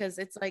do, because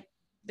it's like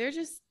they're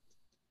just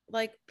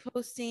like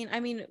posting. I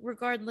mean,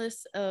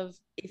 regardless of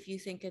if you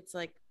think it's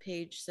like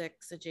Page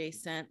Six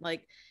adjacent,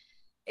 like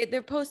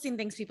they're posting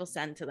things people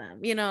send to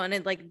them, you know, and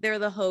it like they're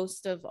the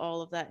host of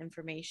all of that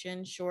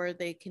information. Sure,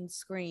 they can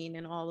screen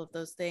and all of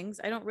those things.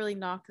 I don't really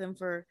knock them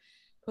for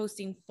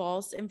posting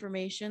false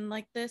information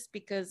like this,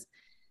 because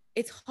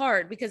it's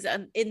hard. Because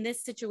in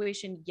this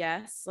situation,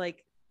 yes,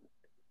 like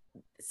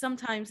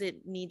sometimes there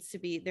needs to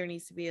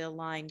be a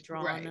line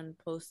drawn on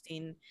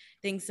posting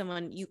things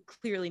someone you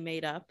clearly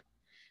made up,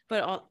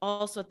 but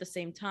also at the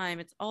same time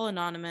it's all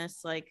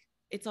anonymous. Like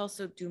it's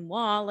also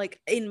Demois. Like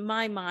in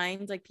my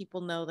mind, like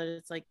people know that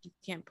it's like you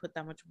can't put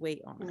that much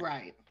weight on it.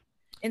 Right.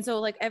 And so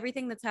like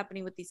everything that's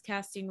happening with these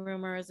casting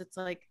rumors, it's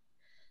like,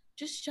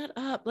 just shut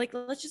up. Like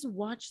let's just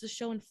watch the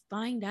show and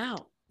find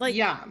out. Like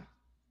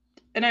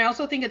and I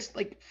also think it's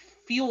like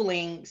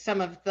fueling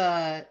some of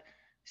the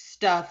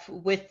stuff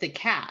with the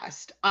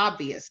cast,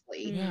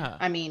 obviously. Yeah.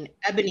 I mean,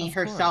 Ebony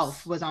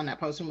herself was on that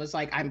post and was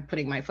like, I'm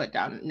putting my foot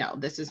down. No,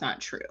 this is not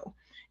true.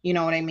 You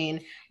know what I mean?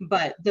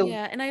 But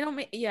and I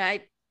don't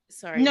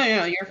sorry.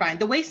 No, you're fine.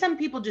 The way some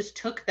people just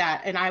took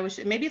that, and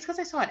maybe it's because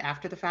I saw it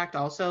after the fact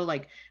also,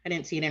 like I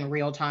didn't see it in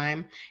real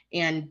time,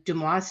 and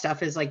Demois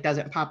stuff is like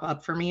doesn't pop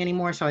up for me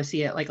anymore, so I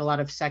see it like a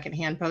lot of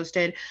secondhand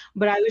posted.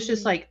 But I was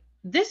just like,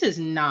 this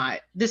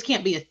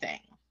can't be a thing.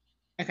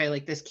 Okay,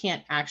 like this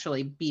can't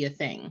actually be a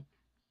thing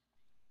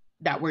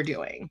that we're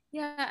doing.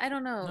 Yeah, I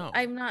don't know. No.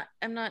 I'm not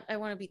I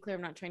want to be clear,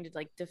 I'm not trying to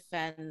like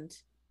defend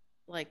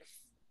like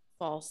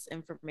false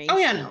information. Oh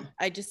yeah, no.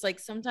 I just like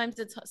sometimes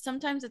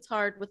it's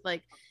hard with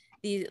like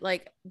the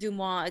like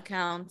Demois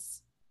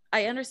accounts.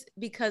 I understand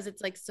because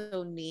it's like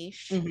so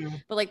niche,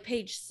 but like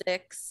Page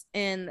Six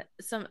and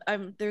some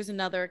there's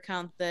another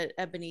account that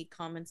Ebony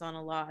comments on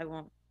a lot. I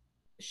won't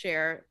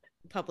share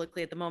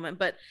publicly at the moment,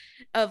 but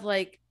of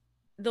like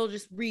they'll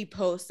just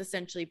repost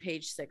essentially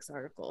Page Six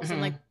articles, and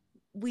like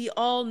we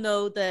all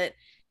know that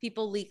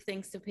people leak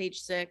things to Page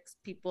Six,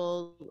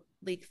 people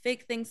leak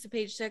fake things to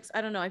Page Six.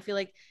 I don't know. I feel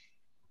like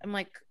I'm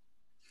like,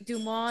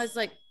 Demois is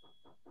like,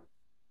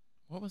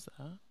 what was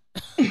that?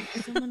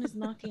 Someone is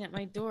knocking at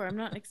my door. I'm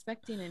not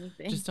expecting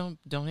anything. Just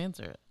don't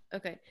answer it.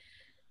 Okay.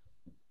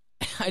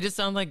 I just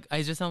sound like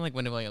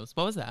Wendy Williams.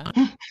 What was that,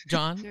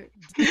 John?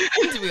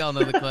 Do we all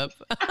know the clip?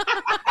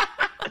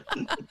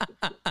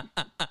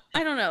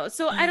 I don't know.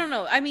 So I don't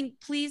know. I mean,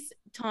 please,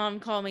 Tom,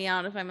 call me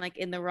out if I'm like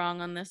in the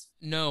wrong on this.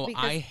 No,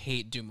 I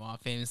hate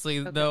Demois famously,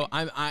 though.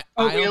 I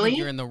don't think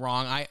you're in the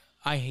wrong.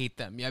 I hate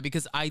them. Yeah,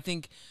 because I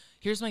think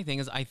here's my thing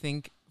is I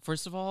think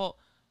first of all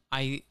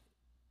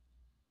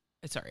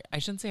sorry, I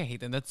shouldn't say I hate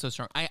them. That's so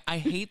strong. I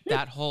hate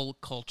that whole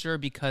culture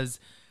because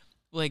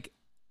like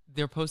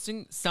they're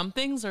posting some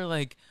things are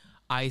like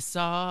I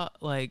saw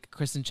like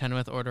Kristen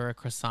Chenoweth order a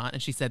croissant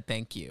and she said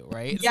thank you,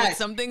 right? Yes. Like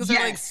some things are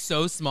like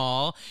so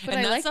small, but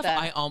and that like stuff that.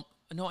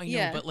 I know,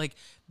 but like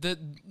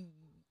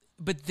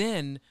but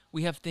then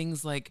we have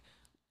things like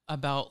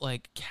about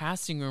like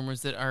casting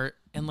rumors that are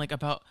and like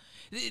about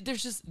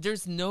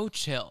there's no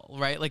chill,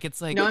 right? Like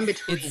it's like no in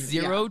between. It's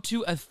 0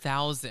 to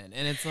 1,000,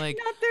 and it's like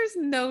there's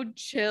no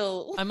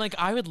chill. I'm like,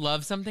 I would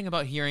love something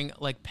about hearing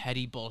like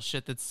petty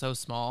bullshit that's so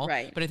small,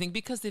 right? But I think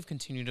because they've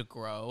continued to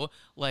grow,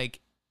 like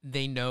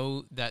they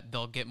know that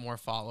they'll get more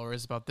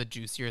followers about the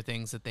juicier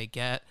things that they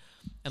get,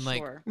 and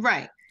like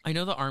right. I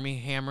know the Army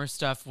Hammer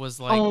stuff was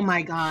like, oh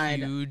my God,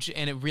 huge,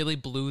 and it really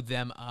blew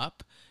them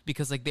up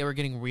because like they were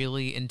getting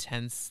really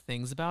intense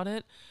things about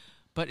it.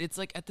 But it's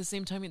like at the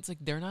same time, it's like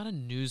they're not a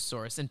news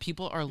source, and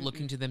people are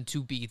looking to them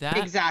to be that.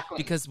 Exactly.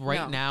 Because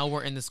now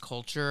we're in this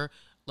culture,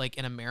 like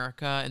in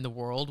America, in the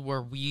world,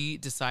 where we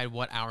decide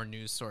what our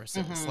news source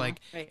is. Like,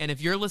 and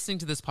if you're listening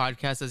to this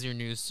podcast as your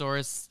news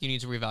source, you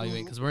need to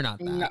reevaluate because we're not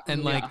that. No,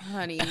 and like,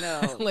 honey,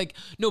 no, like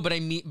no, but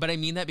I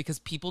mean that because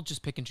people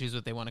just pick and choose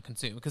what they want to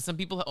consume. Because some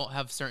people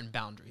have certain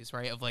boundaries,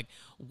 right, of like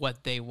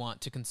what they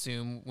want to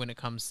consume when it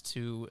comes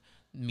to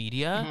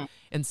media,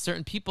 and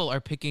certain people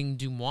are picking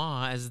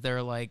DeuxMoi as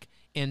their like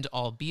end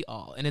all be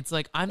all, and it's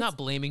like I'm not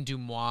blaming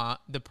DeuxMoi,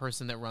 the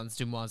person that runs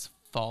DeuxMoi's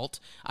fault.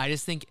 I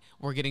just think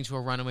we're getting to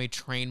a runaway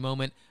train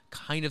moment,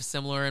 kind of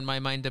similar in my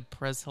mind to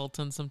Perez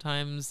Hilton.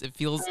 Sometimes it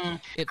feels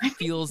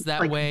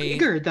that like way.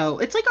 Bigger though,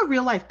 it's like a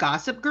real life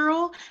Gossip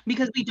Girl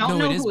because we don't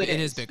know who it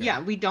is. Bigger. Yeah,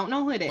 we don't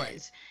know who it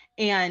is.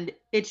 And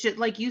it's just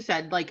like you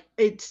said, like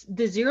it's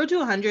the 0 to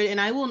 100.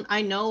 And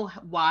I know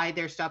why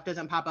their stuff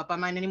doesn't pop up on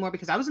mine anymore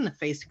because I was in the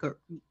Facebook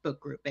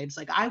group, babes.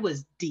 Like I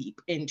was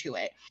deep into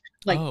it,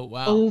 like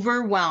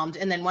overwhelmed.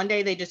 And then one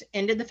day they just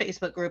ended the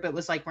Facebook group. It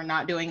was like, we're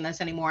not doing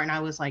this anymore. And I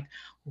was like,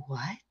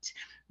 what?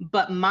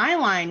 But my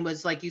line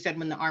was like you said,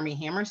 when the Army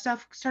Hammer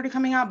stuff started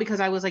coming out,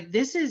 because I was like,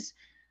 this is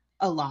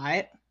a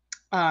lot.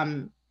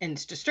 And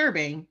it's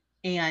disturbing.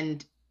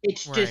 And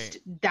it's just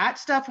that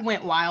stuff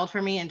went wild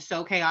for me and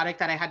so chaotic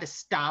that I had to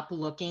stop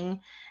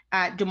looking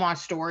at DeuxMoi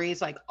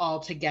stories like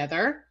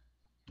altogether.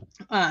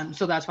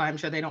 So that's why I'm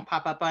sure they don't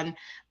pop up on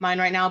mine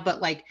right now.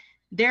 But like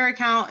their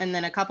account and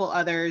then a couple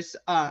others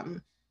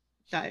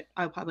that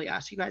I'll probably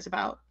ask you guys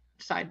about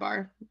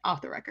sidebar off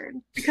the record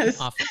because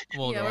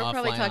we're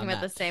probably talking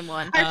about the same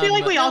one. I feel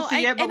like we all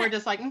see it, but we're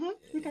just like,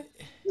 okay.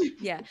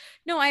 Yeah.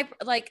 No, I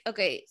like,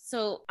 okay.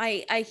 So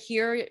I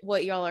hear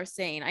what y'all are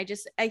saying.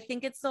 I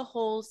think it's the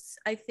whole,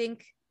 I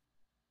think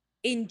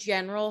in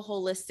general,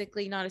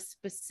 holistically, not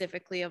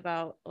specifically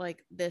about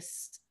like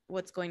this,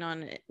 what's going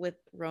on with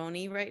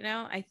Roni right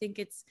now. I think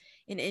it's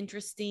an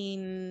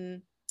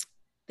interesting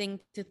thing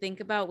to think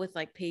about with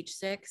like Page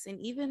Six and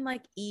even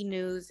like E!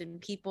 News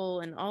and People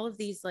and all of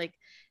these, like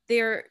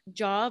their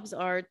jobs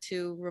are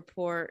to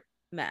report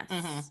mess.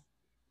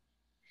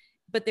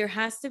 But there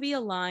has to be a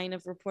line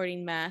of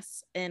reporting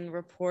mess and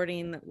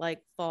reporting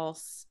like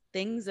false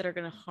things that are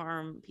going to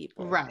harm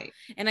people. Right.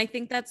 And I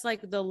think that's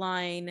like the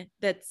line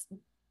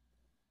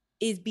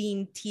is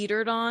being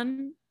teetered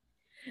on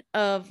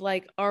of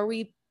like, are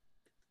we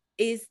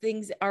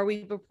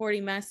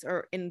reporting mess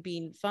or in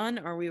being fun?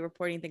 Or are we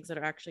reporting things that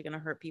are actually going to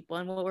hurt people?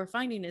 And what we're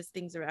finding is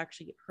things are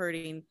actually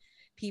hurting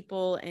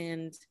people,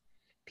 and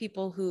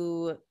people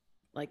who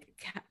like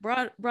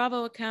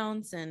Bravo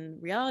accounts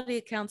and reality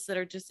accounts that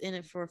are just in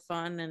it for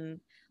fun and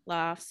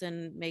laughs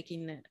and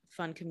making it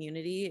fun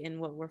community. And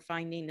what we're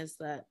finding is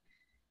that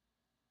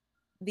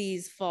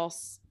these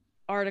false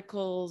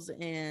articles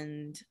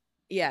and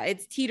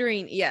it's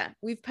teetering.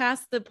 We've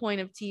passed the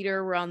point of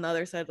teeter. We're on the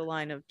other side of the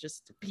line of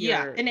just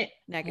pure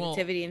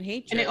negativity and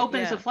hatred. And it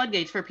opens the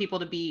floodgates for people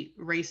to be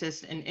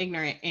racist and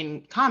ignorant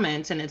in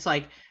comments. And it's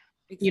like,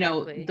 you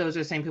know, those are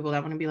the same people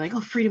that want to be like,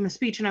 oh, freedom of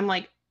speech. And I'm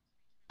like,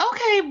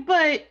 okay,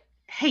 but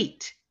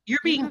hate. You're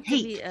being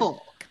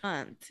hateful.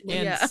 Cunt.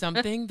 And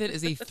something that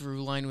is a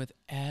through line with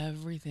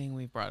everything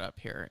we've brought up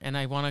here. And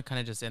I want to kind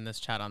of just end this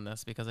chat on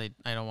this because I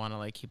don't want to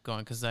like keep going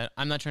because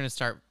I'm not trying to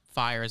start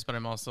fires, but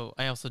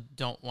I also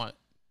don't want,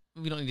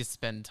 we don't need to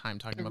spend time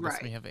talking about this.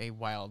 We have a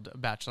wild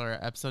Bachelor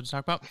episode to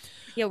talk about.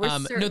 Yeah, we're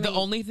no, the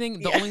only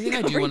thing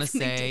I do want to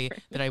say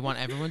that I want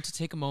everyone to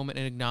take a moment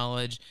and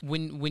acknowledge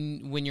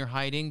when you're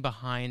hiding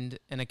behind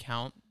an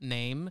account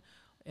name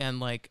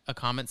and like a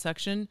comment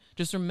section,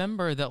 just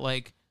remember that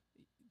like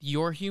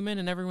you're human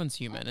and everyone's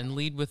human, and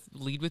lead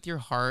with your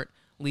heart,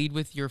 lead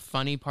with your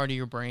funny part of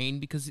your brain,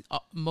 because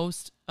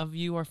most of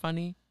you are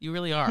funny. You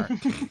really are.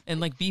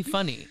 And like, be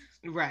funny.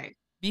 Right.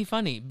 Be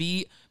funny.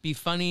 Be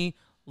funny.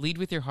 Lead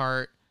with your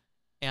heart,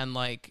 and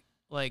like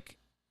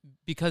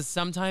because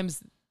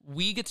sometimes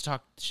we get to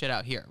talk shit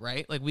out here,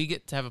 right? Like we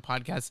get to have a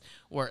podcast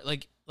where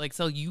like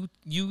so you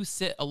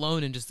sit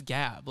alone and just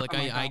gab. Like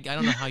I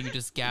don't know how you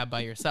just gab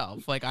by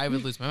yourself. Like I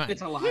would lose my mind.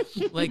 It's a lot.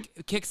 Like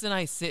Kix and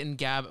I sit and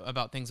gab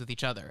about things with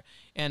each other,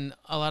 and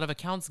a lot of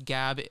accounts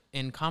gab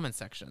in comment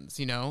sections,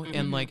 you know,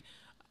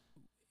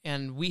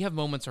 and we have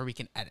moments where we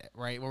can edit,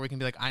 right? Where we can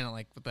be like, I don't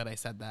like that I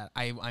said that.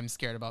 I'm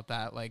scared about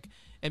that. Like,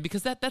 and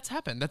because that's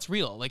happened. That's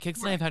real. Like Kix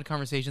and I have had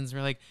conversations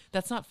where we're like,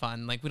 that's not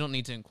fun. Like we don't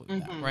need to include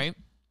that, right?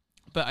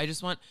 But I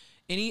just want,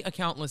 any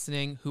account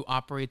listening who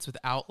operates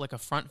without like a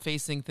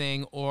front-facing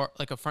thing or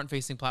like a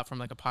front-facing platform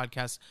like a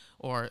podcast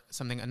or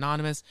something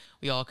anonymous,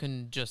 we all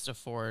can just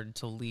afford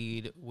to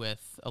lead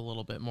with a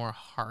little bit more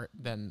heart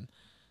than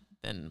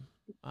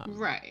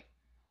right.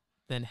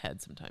 than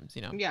head sometimes,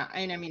 you know? Yeah.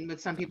 And I mean,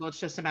 with some people, it's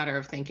just a matter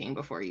of thinking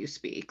before you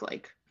speak.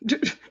 Like,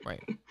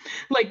 Right.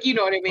 like, you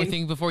know what I mean? Or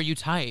think before you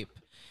type.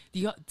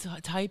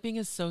 Typing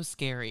is so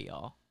scary,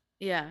 y'all.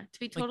 Yeah, to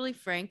be totally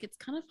frank, it's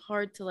kind of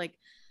hard to like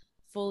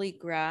fully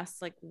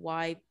grasp like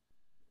why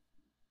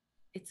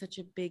it's such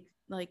a big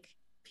like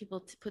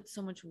people put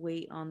so much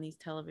weight on these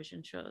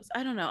television shows.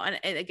 I don't know.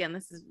 And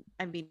again,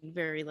 I'm being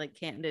very like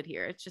candid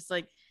here. It's just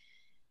like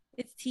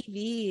it's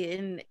TV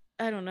and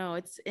I don't know,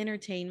 it's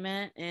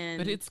entertainment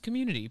but it's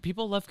community.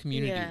 People love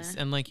communities,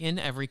 and like in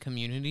every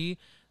community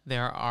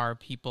there are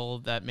people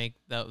that make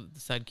the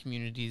said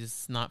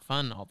communities not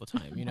fun all the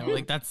time, you know?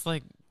 Like that's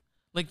like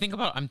think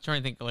about, I'm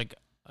trying to think, like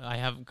I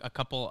have a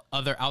couple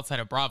other outside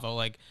of Bravo,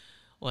 like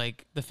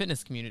the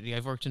fitness community.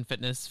 I've worked in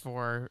fitness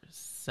for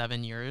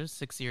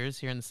 6 years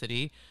here in the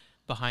city,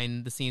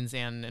 behind the scenes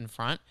and in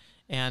front.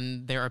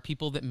 And there are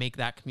people that make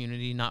that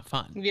community not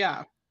fun.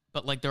 Yeah.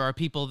 But like there are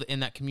people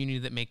in that community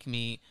that make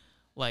me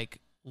like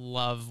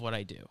love what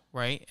I do,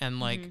 right? And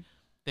like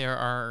there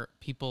are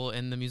people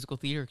in the musical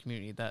theater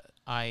community that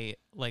I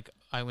like.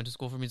 I went to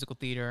school for musical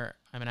theater.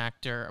 I'm an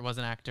actor. I was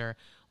an actor.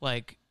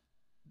 Like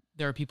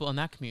there are people in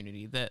that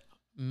community that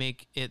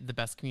make it the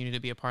best community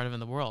to be a part of in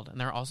the world, and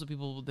there are also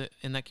people that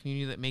in that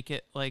community that make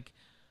it like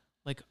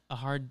a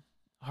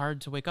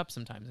hard to wake up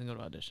sometimes and go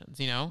to auditions,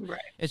 you know? Right.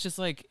 It's just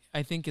like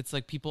I think it's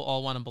like people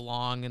all want to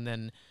belong, and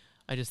then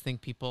I just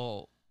think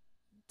people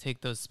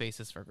take those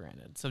spaces for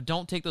granted. So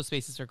don't take those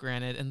spaces for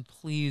granted, and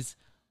please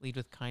lead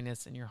with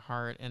kindness in your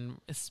heart, and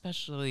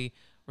especially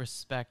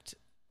respect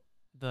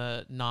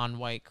the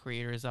non-white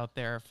creators out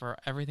there for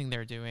everything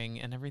they're doing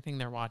and everything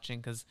they're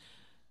watching, because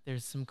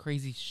there's some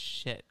crazy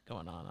shit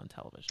going on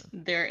television.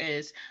 There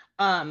is.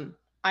 I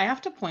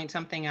have to point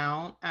something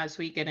out as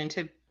we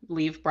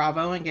leave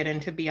Bravo and get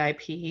into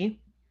BIP.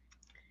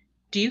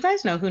 Do you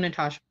guys know who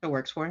Natasha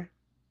works for?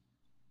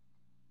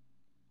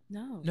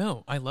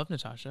 No, I love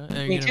Natasha. Are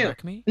Me you gonna too.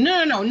 wreck me?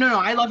 No,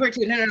 I love her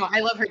too. No, I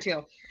love her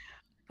too.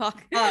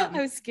 Fuck. I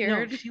was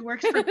scared. No, she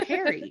works for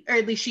Perry, or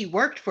at least she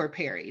worked for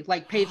Perry,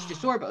 like Paige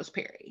DeSorbo's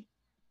Perry.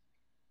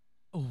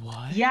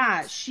 What?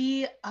 Yeah,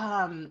 she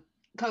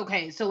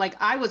okay, so like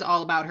I was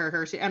all about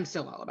her. I'm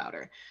still all about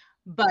her.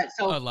 But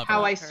so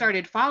how I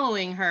started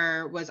following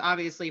her was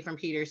obviously from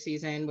Peter's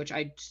season, which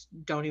I just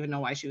don't even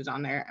know why she was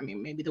on there. I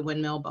mean, maybe the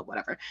windmill, but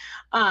whatever.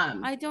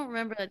 I don't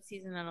remember that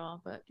season at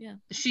all, but yeah.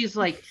 She's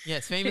like,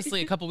 yes,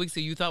 famously a couple weeks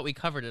ago, you thought we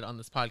covered it on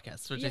this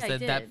podcast, which I said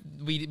that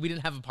we didn't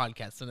have a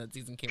podcast when that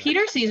season came out.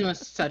 Peter's season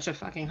was such a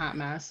fucking hot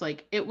mess.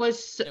 Like it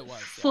was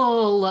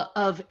full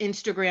of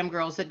Instagram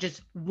girls that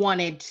just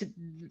wanted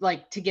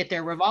to get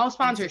their Revolve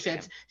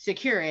sponsorships,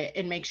 secure it,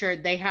 and make sure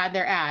they had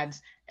their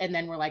ads. And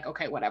then we're like,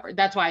 okay, whatever.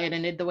 That's why it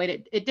ended the way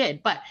that it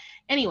did. But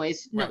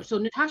anyways, no. Right. So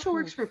Natasha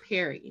works for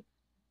Perry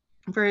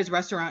for his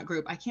restaurant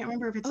group. I can't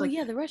remember if it's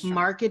the restaurant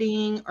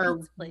marketing or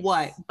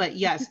what, but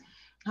yes,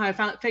 how I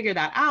figured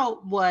that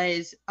out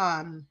was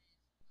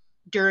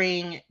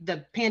during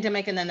the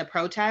pandemic and then the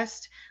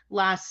protest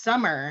last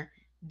summer,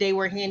 they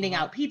were handing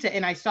out pizza,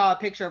 and I saw a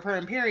picture of her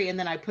and Perry, and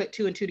then I put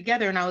 2 and 2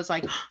 together, and I was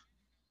like,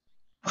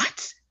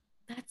 what?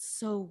 That's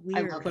so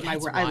weird. I love when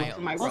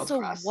my world also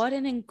cross. What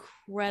an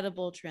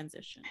incredible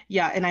transition.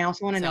 Yeah, and I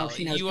also want to know if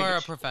she knows. You are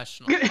a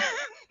professional.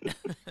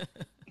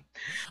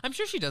 I'm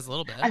sure she does a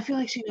little bit. I feel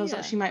like she knows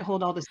that she might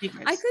hold all the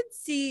secrets. I could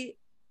see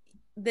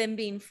them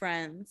being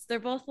friends. They're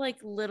both like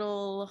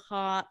little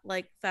hot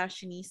like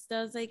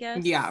fashionistas, I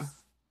guess. Yeah.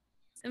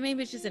 And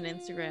maybe it's just an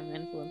Instagram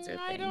influencer thing.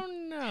 I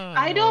don't know.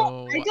 I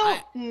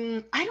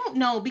don't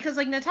know, because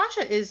like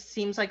Natasha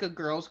seems like a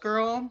girl's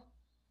girl.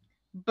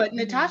 But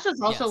Natasha's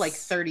also like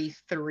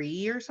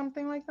 33 or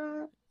something like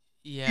that.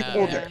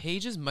 Yeah,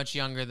 Paige is much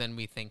younger than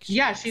we think.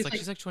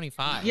 She's like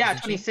 25. Yeah,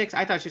 26.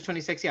 I thought she was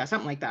 26. Yeah,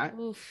 something like that.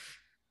 Oof.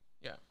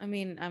 Yeah. I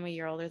mean, I'm a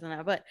year older than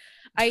that, but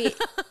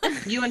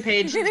you and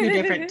Paige,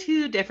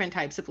 two different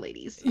types of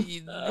ladies.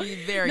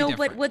 Very different.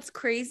 But what's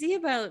crazy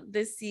about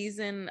this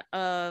season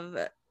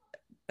of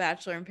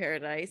Bachelor in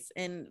Paradise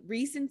and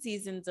recent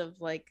seasons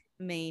of like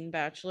Main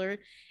Bachelor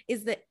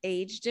is the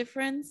age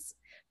difference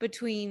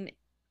between.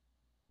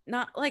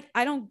 Not like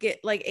I don't get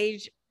like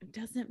age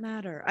doesn't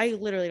matter. I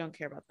literally don't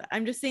care about that.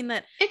 I'm just saying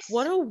that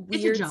what a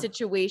weird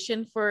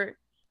situation for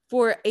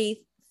a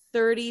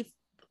 30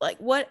 like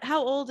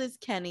how old is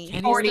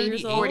Kenny?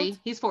 40.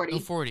 He's 40. Oh,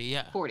 40,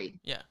 yeah. 40.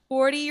 Yeah.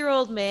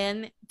 40-year-old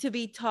man to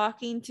be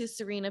talking to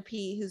Serena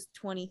P who's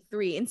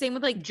 23. And same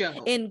with like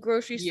Joe in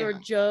grocery store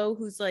Joe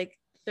who's like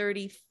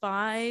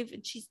 35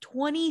 and she's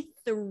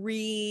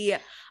 23.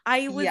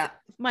 I was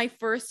my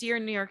first year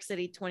in New York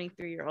City,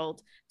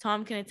 23-year-old.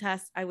 Tom can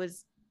attest I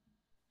was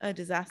a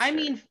disaster. I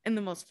mean, in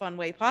the most fun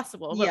way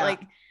possible. But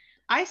like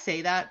I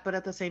say that, but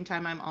at the same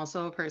time, I'm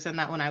also a person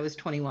that when I was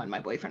 21, my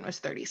boyfriend was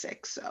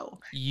 36. So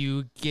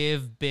you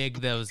give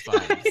big those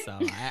vibes. So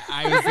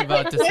I was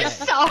about to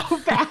say so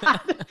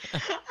bad.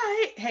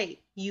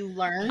 Hey, you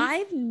learn.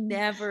 I've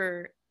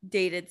never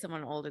dated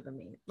someone older than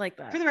me like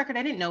that. For the record,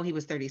 I didn't know he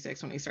was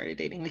 36 when we started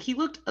dating. Like he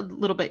looked a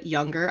little bit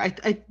younger. I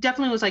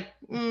definitely was like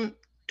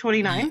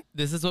 29.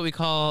 This is what we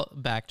call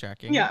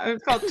backtracking. Yeah, it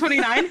was called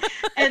 29.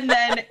 And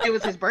then it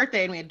was his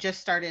birthday and we had just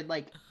started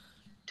like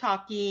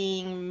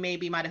talking,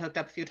 maybe might have hooked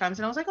up a few times.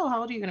 And I was like, oh,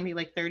 how old are you going to be?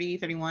 Like 30,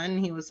 31?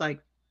 He was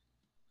like,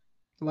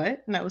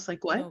 what? And I was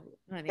like, what? No,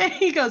 and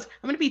he goes,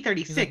 I'm going to be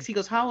 36. Like, he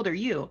goes, how old are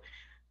you?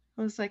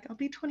 I was like, I'll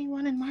be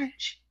 21 in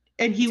March.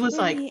 And he was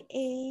 28.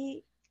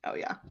 Like, oh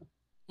yeah.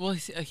 Well,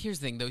 here's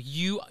the thing though.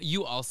 You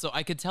also,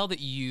 I could tell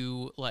that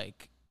you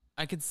like,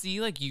 I could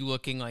see like you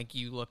looking like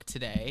you look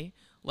today,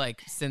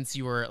 like since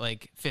you were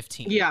like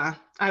 15. Yeah.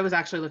 I was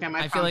actually looking at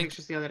my prom like,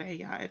 pictures the other day.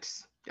 Yeah.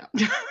 It's,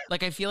 yeah.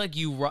 Like I feel like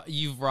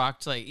you've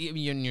rocked like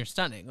you're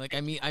stunning. Like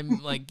I mean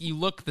I'm like you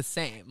look the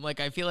same. Like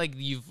I feel like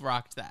you've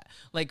rocked that.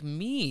 Like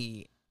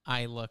me,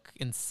 I look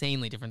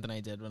insanely different than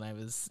I did when I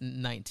was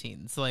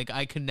 19. So like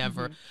I could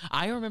never.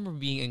 I remember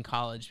being in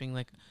college, being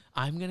like,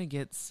 I'm gonna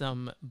get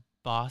some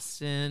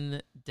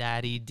Boston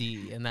Daddy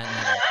D, and that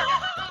never came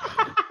out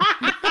that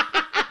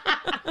way.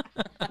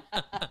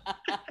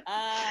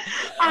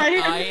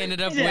 I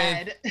ended up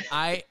dead. with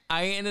I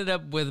ended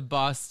up with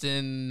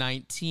Boston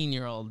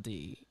 19-year-old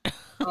D.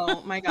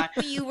 Oh my god.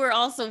 You were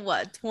also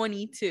what,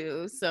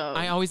 22? So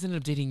I always ended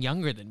up dating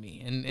younger than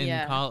me in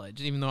Yeah.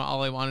 college, even though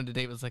all I wanted to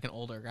date was like an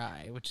older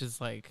guy, which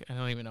is like I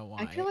don't even know why.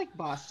 I feel like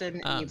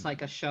Boston needs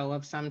like a show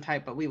of some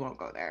type, but we won't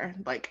go there.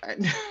 Like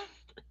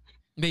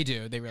They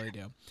do, they really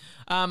do.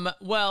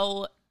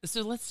 Well,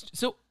 so let's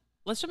jump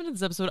into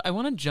this episode. I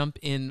want to jump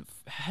in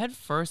head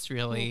first,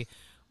 really,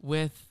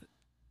 with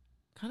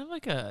kind of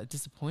like a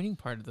disappointing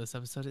part of this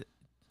episode.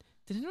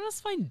 Did anyone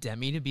else find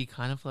Demi to be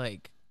kind of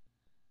like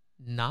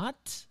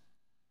not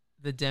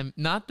the Demi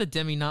not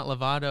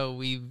Lovato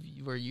we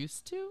were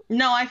used to?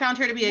 No, I found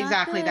her to be Not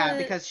exactly that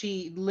the- because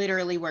she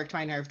literally worked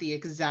my nerve the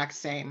exact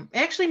same.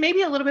 Actually,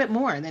 maybe a little bit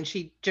more than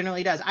she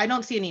generally does. I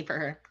don't see a need for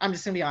her. I'm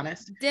just gonna be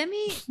honest.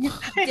 Demi with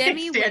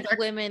Standard.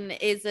 women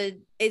is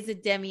a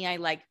Demi I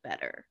like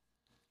better.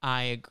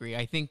 I agree.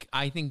 I think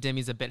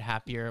Demi's a bit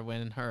happier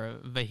when her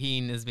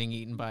vagine is being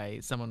eaten by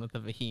someone with a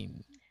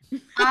vagine.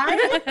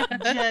 I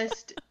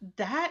just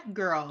that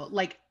girl,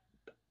 like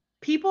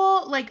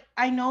people, like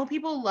I know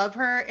people love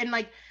her, and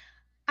like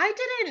I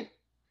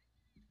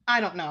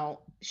don't know.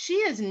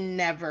 She has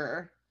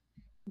never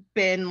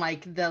been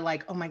like the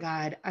like, oh my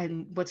god,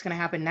 what's gonna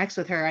happen next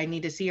with her? I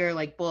need to see her,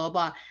 like blah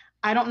blah.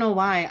 I don't know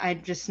why. I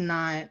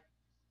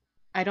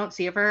don't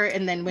see her.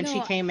 And then when she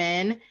No. came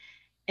in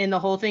and the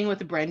whole thing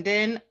with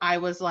Brendan, I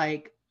was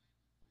like,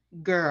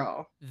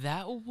 girl.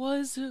 That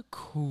was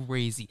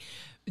crazy.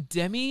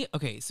 Demi,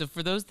 okay, so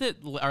for those that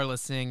are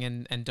listening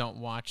and don't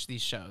watch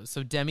these shows,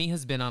 so Demi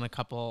has been on a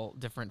couple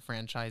different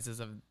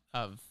franchises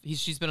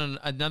she's been on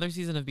another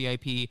season of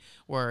VIP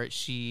where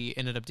she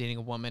ended up dating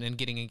a woman and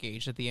getting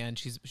engaged at the end.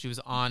 She was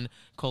on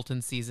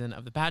Colton's season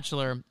of The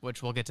Bachelor,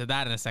 which we'll get to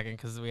that in a second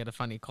because we had a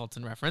funny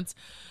Colton reference.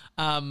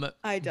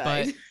 I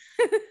died.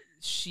 But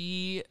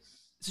she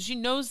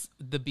knows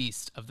the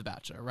beast of The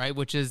Bachelor, right?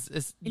 Which is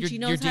And she you're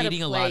knows how to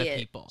dating a play lot of it.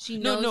 people. She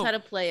knows how to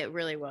play it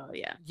really well.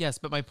 Yeah. Yes,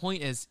 but my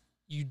point is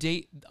you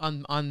date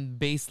on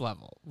base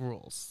level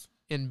rules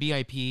in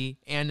BIP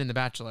and in The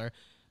Bachelor.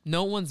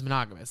 No one's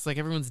monogamous. Like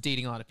everyone's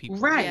dating a lot of people.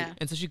 Right. Yeah.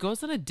 And so she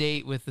goes on a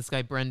date with this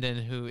guy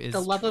Brendan, who is The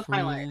love of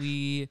my life.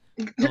 truly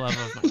the love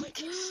of my life.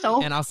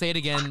 So And I'll say it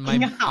again.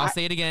 fucking I'll hot.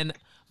 say it again.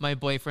 My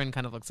boyfriend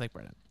kind of looks like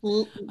Brendan.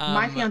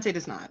 My fiance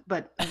does not,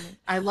 but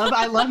I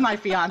love my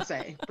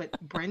fiance. But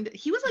Brendan,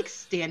 he was like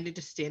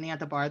standing at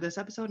the bar this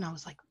episode, and I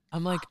was like,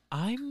 I'm like,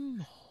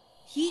 I'm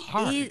He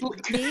hard. is,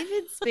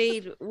 David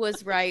Spade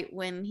was right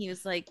when he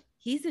was like,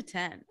 he's a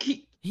 10.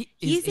 He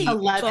He's is a a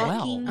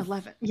 11.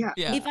 11. Yeah.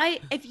 Yeah.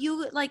 If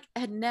you like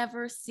had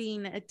never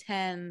seen a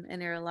 10 in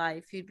your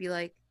life, you'd be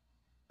like,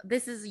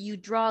 you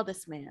draw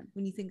this man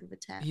when you think of a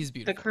 10. He's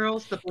The beautiful.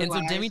 curls, the blue And so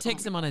Demi eyes,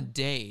 takes oh him my on a God.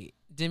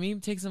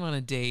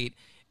 date.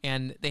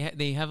 And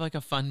they have like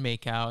a fun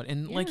make out,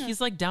 and like Yeah.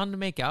 he's like down to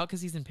make out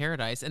because he's in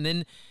paradise, and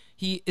then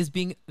he is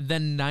being the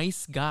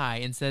nice guy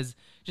and says,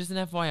 just an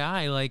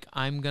FYI, like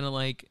I'm gonna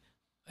like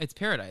it's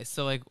paradise,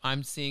 so like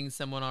I'm seeing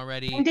someone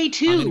already. On day I'm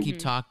 2. gonna keep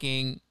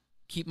talking,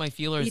 keep my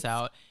feelers It's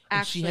out.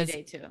 And she Actually,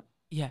 has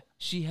day 2.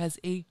 she has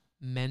a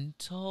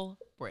mental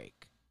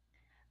break.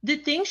 The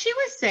things she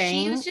was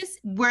saying She was just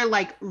were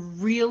like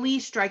really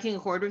striking a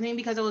chord with me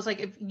because I was like,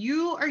 if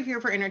you are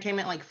here for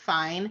entertainment, like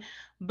fine.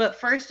 But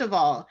first of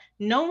all,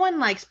 no one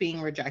likes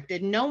being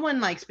rejected. No one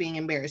likes being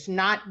embarrassed.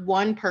 Not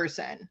one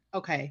person.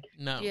 Okay.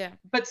 No. yeah.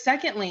 But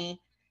secondly,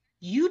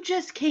 you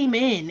just came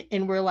in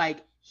and were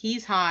like,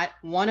 he's hot,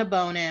 want to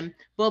bone him,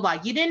 blah, blah.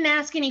 You didn't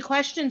ask any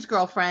questions,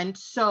 girlfriend.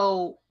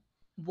 So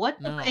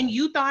what? No. And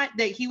you thought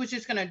that he was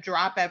just going to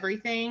drop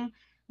everything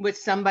with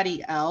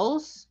somebody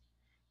else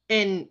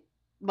and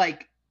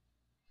like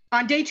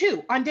On day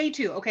two.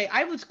 Okay.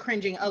 I was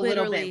cringing a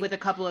little Literally. bit with a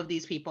couple of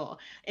these people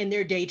in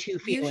their day two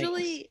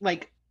feelings.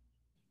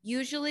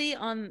 Usually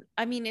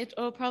I mean,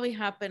 it'll probably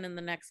happen in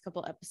the next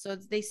couple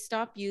episodes. They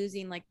stop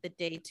using like the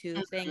day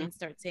 2 thing and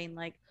start saying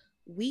like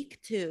week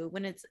 2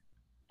 when it's,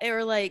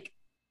 or like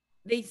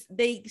they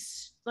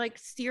like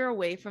steer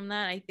away from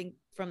that. I think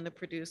from the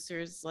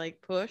producers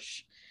like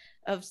push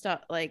of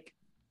stuff, like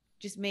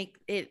just make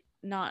it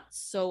not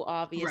so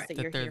obvious that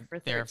you're here for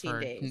 13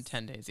 days.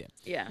 10 days,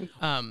 yeah.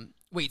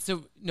 Wait,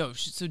 so no,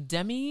 so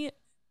Demi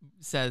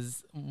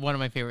says one of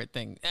my favorite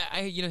things.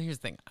 Here's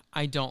the thing.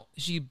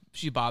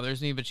 She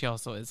bothers me, but she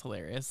also is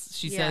hilarious.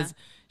 She says,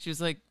 she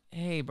was like,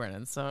 hey,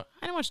 Brennan, so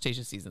I didn't watch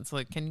Tayshia's season, so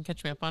like, can you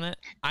catch me up on it?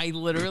 I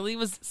literally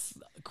was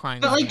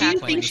crying. But like, do you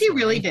think she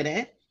really did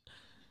it?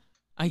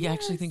 I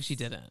actually think she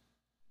didn't.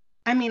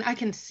 I mean, I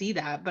can see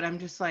that, but I'm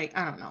just like,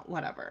 I don't know,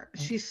 whatever.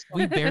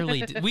 We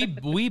barely did.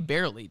 We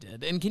barely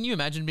did. And can you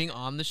imagine being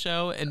on the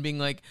show and being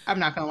like, I'm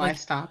not gonna lie, I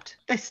stopped.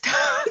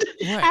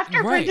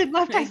 After Brendan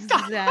left, I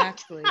stopped.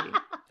 Exactly.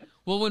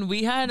 Well, when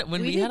we had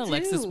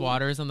Alexis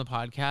Waters on the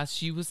podcast,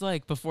 she was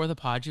like, before the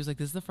pod, she was like,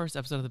 this is the first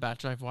episode of The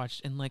Bachelor I've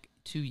watched in like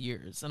 2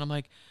 years. And I'm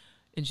like,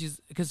 and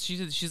she's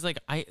like,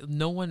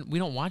 we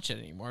don't watch it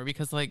anymore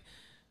because like,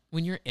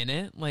 when you're in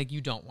it, like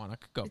you don't want to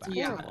go back.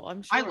 Yeah,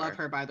 I'm sure. I love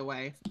her, by the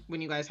way. When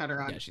you guys had her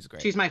on, yeah, she's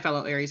great. She's my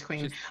fellow Aries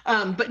queen.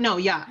 But no,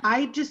 yeah,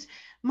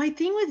 my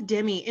thing with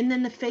Demi, and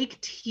then the fake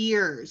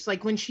tears,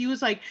 like when she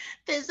was like,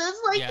 "This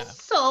is like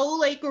so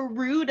like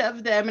rude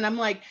of them," and I'm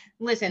like,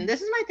 listen,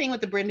 this is my thing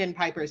with the Brendan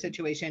Piper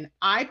situation.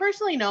 I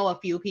personally know a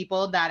few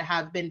people that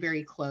have been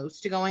very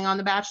close to going on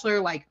The Bachelor.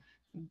 Like,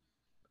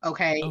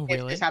 okay,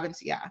 if this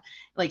happens,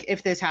 like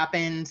if this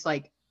happens,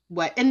 like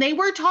what? And they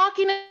were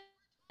talking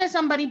to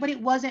somebody, but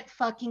it wasn't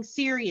fucking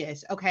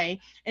serious, okay?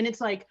 And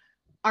it's like,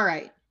 all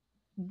right,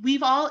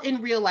 we've all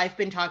in real life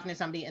been talking to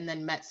somebody and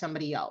then met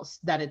somebody else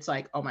that it's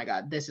like, oh my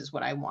God, this is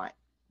what I want.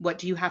 What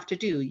do you have to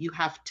do? You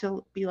have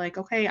to be like,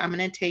 okay, I'm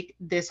going to take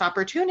this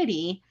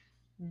opportunity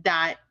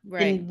that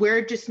and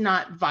we're just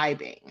not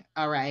vibing,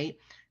 all right?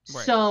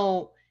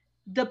 So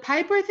the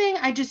Piper thing,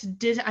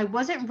 I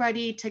wasn't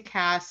ready to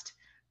cast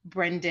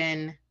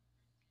Brendan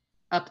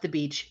up the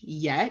beach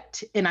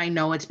yet, and I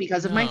know it's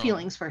because of my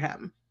feelings for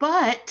him,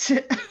 but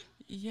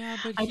yeah,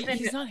 but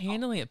he's not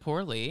handling it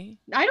poorly.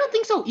 I don't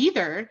think so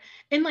either.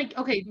 And like,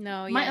 okay,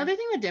 my other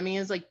thing with Demi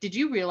is like, did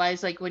you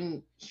realize like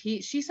when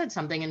she said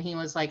something and he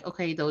was like,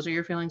 okay, those are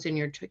your feelings and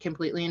you're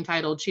completely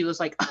entitled, she was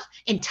like,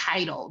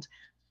 entitled.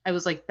 I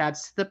was like,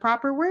 that's the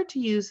proper word to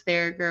use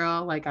there,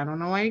 girl. Like, I don't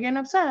know why you're getting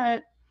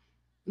upset.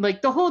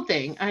 Like the whole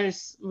thing, I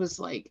just was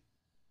like,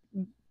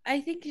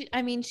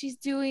 I mean, she's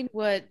doing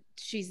what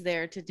she's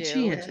there to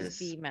do, which is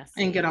be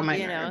messy and get on my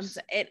nerves.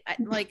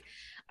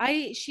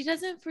 She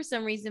doesn't for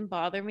some reason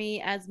bother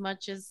me as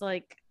much as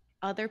like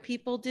other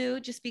people do,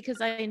 just because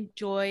I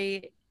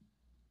enjoy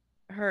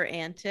her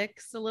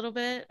antics a little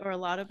bit or a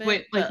lot of it.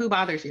 Wait, like who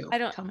bothers you? I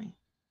don't tell me.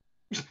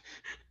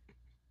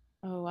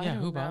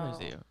 Who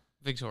bothers you?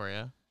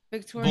 Victoria.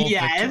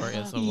 Yes.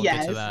 Victoria, so we'll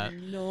get to that.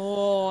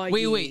 No.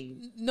 Wait.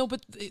 No,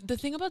 but the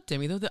thing about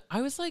Demi though, that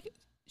I was like,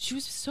 she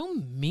was so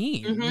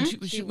mean when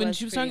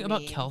she was talking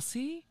about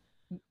Kelsey.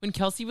 When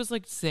Kelsey was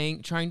like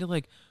trying to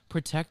like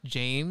protect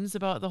James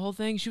about the whole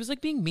thing, she was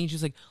like being mean. She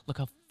was like, "Look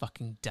how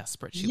fucking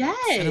desperate she looks,"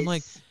 and I'm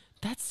like,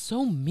 "That's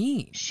so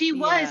mean." She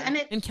was,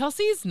 and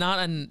Kelsey's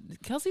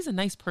Kelsey's a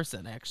nice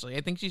person actually.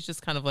 I think she's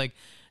just kind of like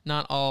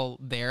not all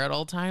there at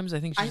all times. I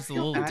think she's just a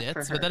little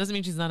ditz, but that doesn't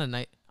mean she's not a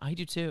nice. I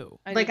do too.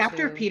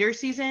 After Peter's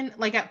season,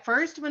 like at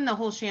first when the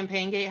whole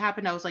champagne gate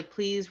happened, I was like,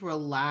 please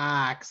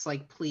relax,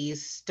 like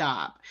please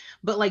stop.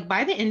 But like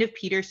by the end of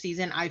Peter's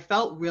season, I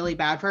felt really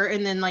bad for her.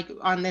 And then like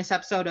on this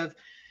episode of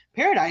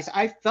Paradise,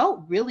 I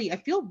feel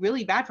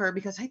really bad for her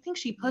because I think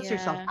she puts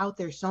herself out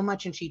there so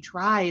much and she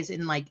tries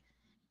and like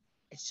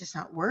it's just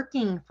not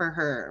working for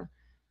her.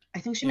 I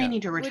think she may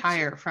need to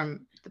retire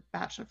from the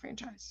Bachelor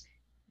franchise.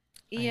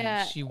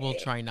 Yeah, she will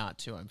try not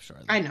to. I'm sure.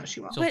 I know she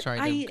will. She'll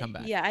try to come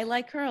back. Yeah, I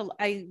like her.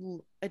 I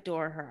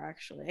adore her.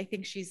 Actually, I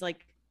think she's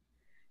like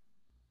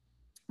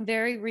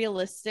very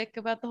realistic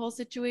about the whole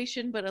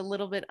situation, but a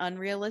little bit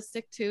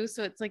unrealistic too.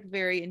 So it's like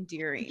very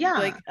endearing. Yeah,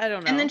 like I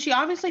don't know. And then she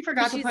obviously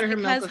forgot to put her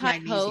milk with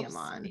magnesium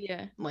on.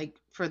 Yeah, like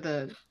for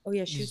the. Oh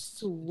yeah, she's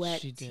sweating.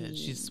 She did.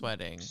 She's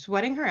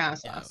sweating her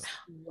ass off.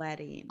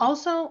 Sweating.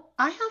 Also,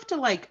 I have to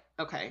like.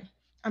 Okay,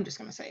 I'm just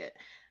gonna say it.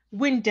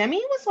 When Demi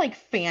was like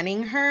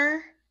fanning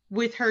her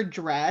with her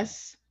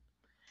dress,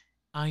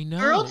 I know,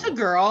 girl to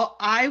girl,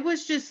 I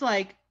was just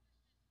like,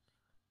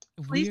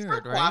 please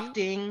stop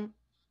wafting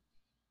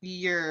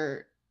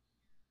your.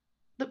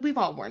 We've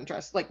all worn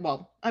dress, like,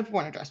 well, I've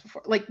worn a dress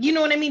before, like, you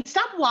know what I mean.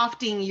 Stop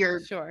wafting your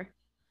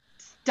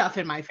stuff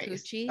in my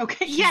face. Gucci?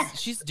 Okay,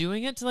 she's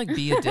doing it to like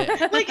be a dick.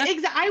 Like,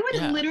 I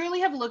would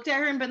literally have looked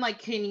at her and been like,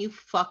 can you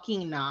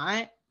fucking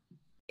not?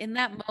 In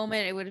that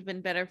moment, it would have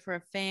been better for a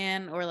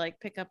fan or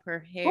like pick up her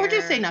hair or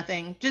just say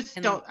nothing. Just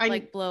don't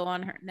like blow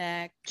on her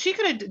neck. She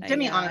could have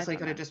Demi honestly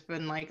could have just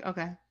been like,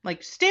 okay,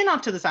 like stand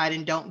off to the side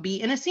and don't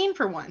be in a scene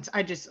for once.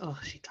 She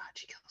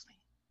kills me.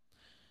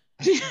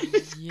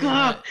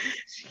 Yeah.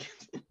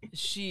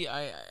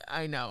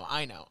 I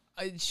know.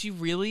 She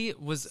really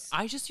was.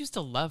 I just used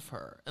to love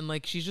her, and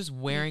like she's just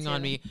wearing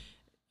on me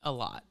a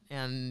lot.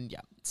 And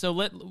yeah, so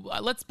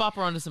let's bop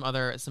around to some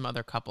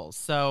other couples.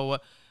 So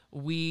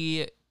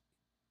the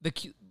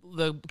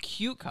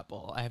cute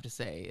couple, I have to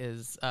say,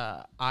 is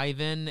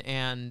Ivan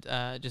and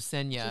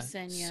Jasenia.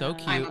 So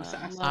cute. I'm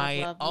obsessed.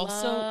 I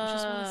also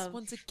just want to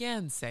once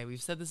again say,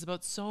 we've said this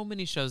about so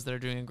many shows that are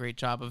doing a great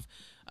job of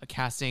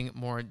casting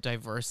more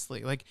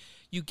diversely. Like,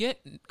 you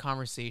get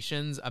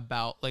conversations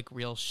about like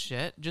real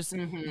shit just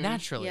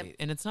naturally,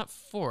 and it's not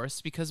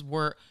forced because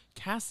we're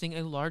casting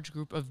a large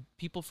group of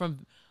people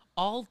from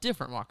all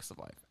different walks of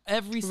life.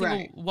 Every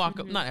single walk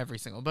of, not every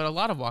single, but a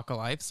lot of walk of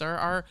lives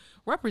are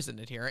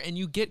represented here, and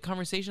you get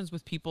conversations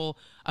with people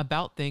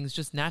about things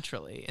just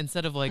naturally,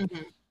 instead of like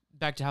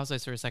back to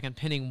Housewives for a second,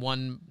 pinning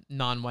one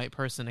non-white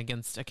person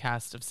against a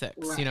cast of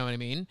 6. You know what I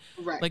mean?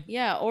 Like,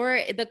 yeah,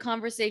 or the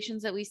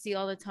conversations that we see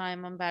all the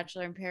time on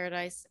Bachelor in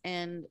Paradise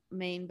and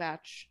Main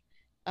Batch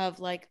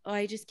of like, oh,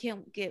 I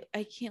can't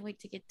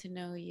wait to get to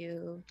know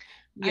you.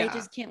 I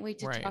just can't wait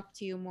to talk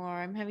to you more.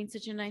 I'm having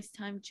such a nice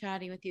time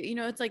chatting with you. You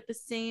know, it's like the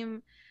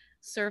same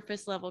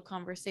surface level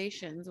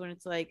conversations when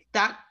it's like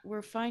that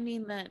we're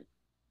finding that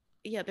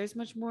there's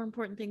much more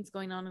important things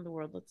going on in the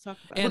world. Let's talk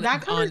about it.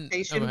 That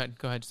conversation.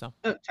 Go ahead, Giselle.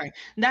 Oh, sorry.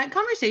 That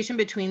conversation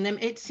between them,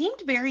 it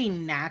seemed very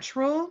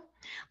natural.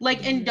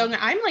 Like, and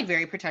I'm like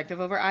very protective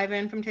over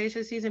Ivan from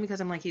Tayshia's season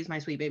because I'm like, he's my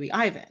sweet baby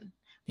Ivan.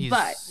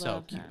 But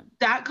so cute.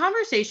 That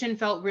conversation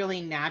felt really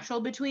natural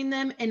between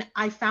them, and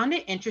I found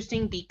it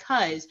interesting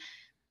because,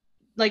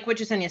 like what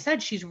Jasenia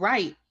said, she's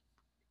right.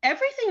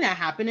 Everything that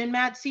happened in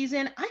Matt's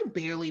season, I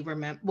barely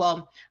remember.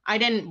 Well, I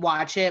didn't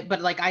watch it,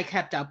 but like I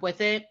kept up with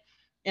it.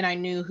 And I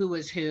knew who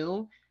was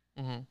who.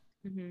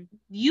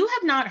 You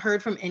have not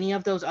heard from any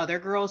of those other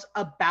girls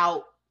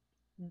about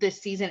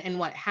this season and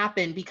what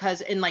happened,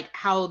 because and like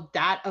how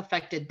that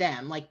affected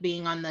them, like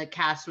being on the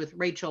cast with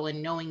Rachel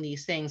and knowing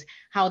these things,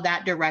 how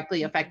that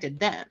directly affected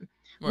them.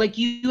 Like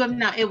you have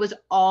not, it was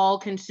all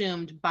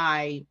consumed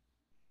by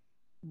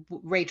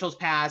Rachel's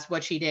past,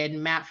 what she did,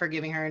 Matt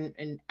forgiving her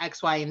and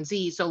X, Y, and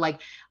Z. So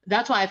like,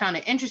 that's why I found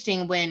it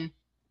interesting when,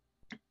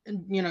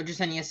 you know,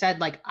 Jasenia said,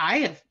 like, I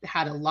have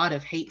had a lot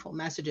of hateful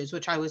messages,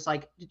 which I was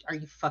like, are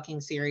you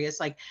fucking serious?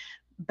 Like,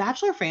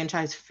 Bachelor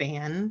franchise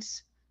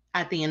fans,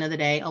 at the end of the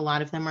day, a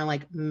lot of them are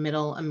like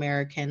middle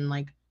American,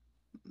 like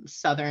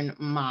Southern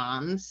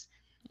moms.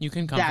 You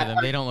can come for them.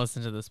 They don't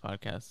listen to this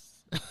podcast.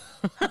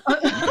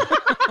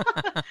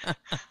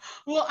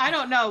 Well, I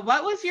don't know.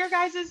 What was your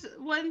guys'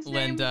 one's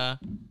name?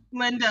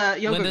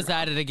 Linda's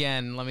at it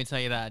again. Let me tell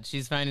you that.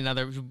 She's finding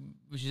other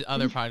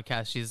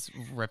podcasts she's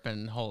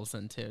ripping holes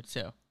into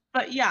too.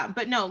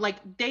 But no, like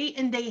they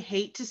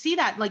hate to see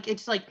that. Like,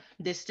 it's like,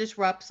 this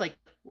disrupts like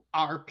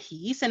our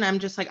peace. And I'm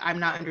just like, I'm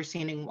not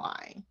understanding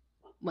why.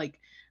 But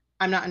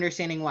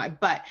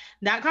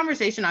that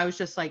conversation, I was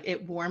just like,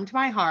 it warmed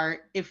my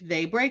heart. If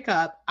they break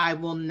up, I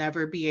will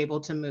never be able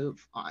to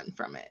move on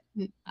from it.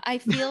 I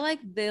feel like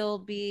they'll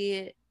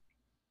be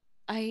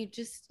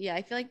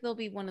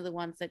one of the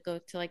ones that go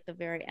to like the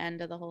very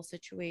end of the whole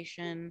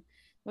situation.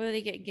 Whether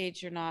they get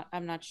engaged or not,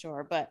 I'm not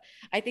sure, but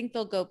I think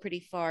they'll go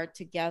pretty far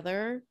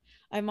together.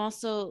 I'm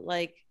also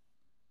like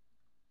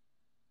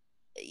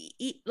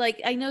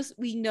I know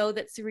we know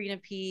that Serena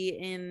P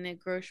in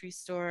grocery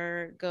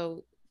store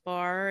go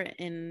bar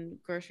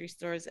and grocery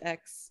store's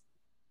ex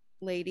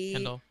lady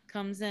Kendall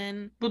comes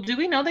in. Well, do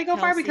we know they go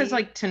far? Because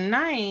like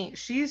tonight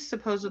she's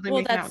supposedly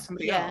making out with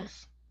somebody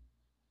else.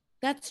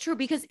 That's true,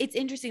 because it's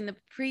interesting. The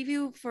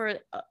preview for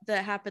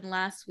that happened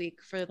last week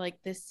for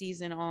like this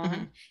season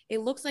on, it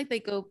looks like they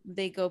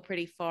go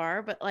pretty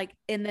far, but like,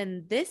 and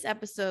then this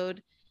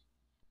episode,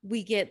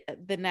 we get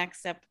the next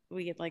step.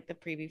 We get like the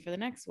preview for the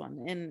next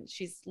one, and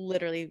she's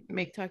literally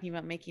talking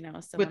about making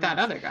out with that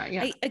other guy.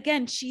 Yeah.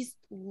 Again, she's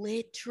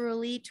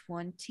literally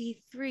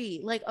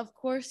 23. Like, of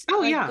course,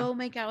 go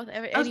make out with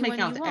anyone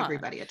you want.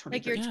 Everybody at 23.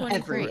 Like, you're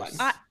 23.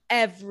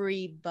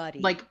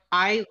 Everybody. Like,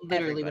 I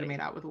literally would have made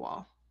out with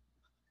Wall.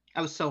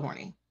 I was so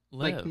horny.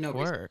 Live, like,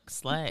 work,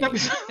 slay. I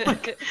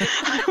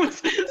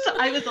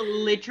was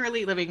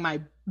literally living my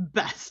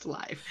best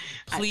life.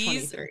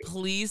 Please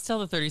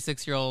tell the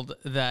 36-year-old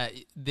that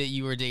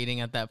you were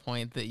dating at that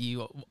point that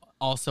you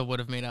also would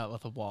have made out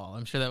with a Wall.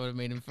 I'm sure that would have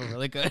made him feel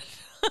really good.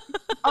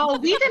 Oh,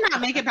 we did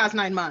not make it past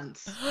 9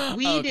 months.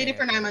 We dated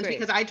for 9 months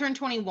because I turned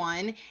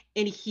 21,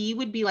 and he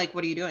would be like,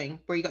 "What are you doing?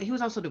 Where you go?" He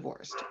was also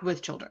divorced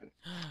with children.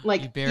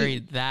 Like, you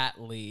buried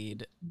that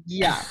lead.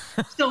 Yeah.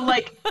 So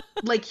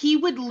like he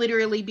would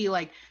literally be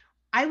like,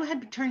 I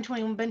had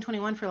been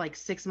 21 for like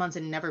 6 months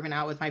and never been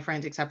out with my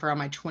friends except for on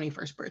my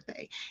 21st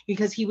birthday,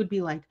 because he would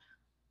be like,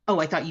 "Oh,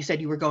 I thought you said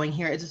you were going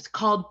here. It's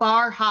called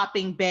bar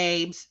hopping,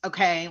 babes."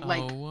 Okay.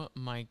 Like, oh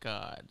my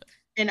God.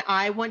 And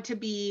I want to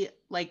be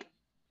like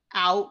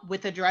out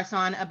with a dress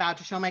on, about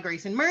to show my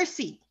grace and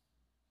mercy.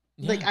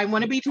 Like, I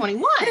want to be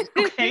 21.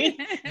 Okay.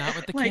 Not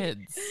with the Like,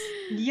 kids.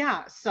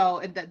 Yeah.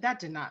 So that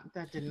did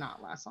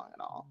not last long at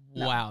all.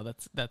 No. Wow,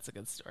 that's a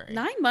good story.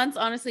 9 months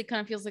honestly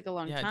kind of feels like a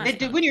long time. It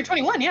did when you're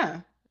 21.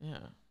 Yeah. Yeah.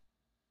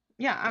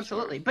 Yeah,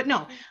 absolutely. Sure. But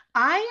no,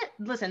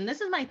 listen,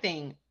 this is my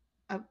thing.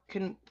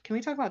 Can we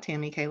talk about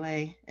Tammy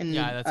Kaylee? And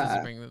Yeah, that's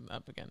what bring them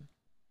up again.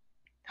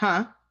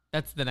 Huh?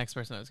 That's the next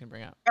person I was gonna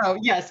bring up. Oh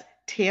yes,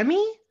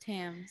 Tammy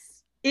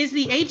Tams is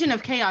the agent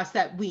of chaos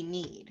that we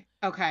need.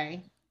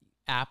 Okay.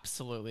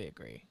 Absolutely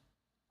agree.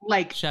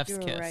 Like, Chef's You're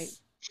kiss. right.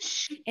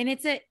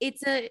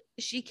 And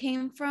she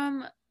came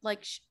from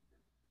like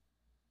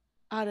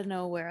out of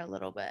nowhere a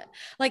little bit.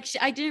 Like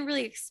I didn't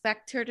really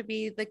expect her to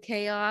be the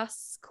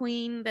chaos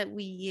queen that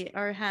we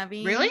are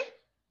having. really?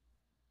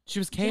 She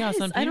was chaos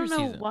Yes, on Peter's I don't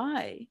know season.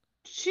 why.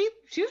 She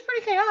was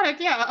pretty chaotic.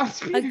 Yeah.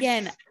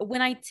 Again,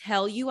 when I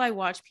tell you I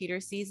watched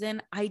Peter's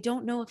season, I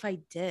don't know if I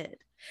did.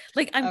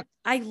 Like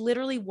I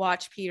literally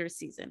watched Peter's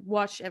season,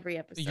 watched every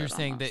episode. You're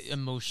saying almost. that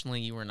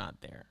emotionally you were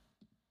not there.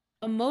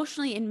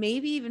 Emotionally and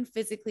maybe even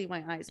physically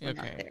my eyes were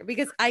not there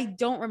because I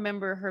don't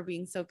remember her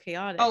being so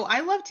chaotic. Oh,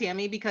 I love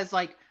Tammy because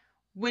like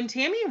when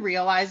Tammy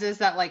realizes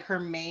that like her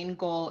main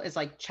goal is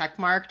like check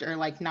marked or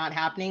like not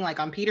happening, like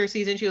on Peter's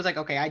season, she was like,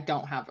 okay, I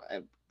don't have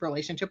a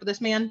relationship with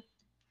this man.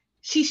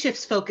 She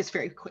shifts focus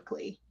very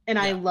quickly. And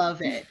I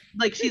love it.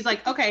 Like, she's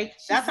like, okay,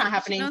 that's not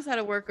happening. She knows how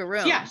to work a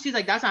room. Yeah. She's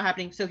like, that's not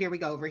happening. So here we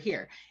go over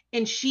here.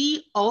 And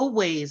she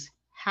always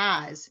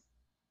has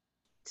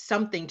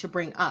something to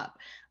bring up.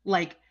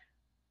 Like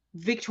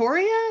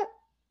Victoria.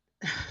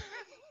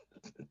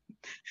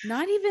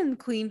 Not even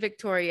Queen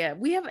Victoria.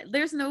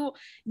 There's no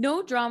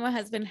drama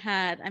has been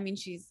had. I mean,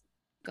 she's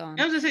gone.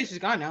 I was gonna say she's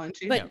gone now, and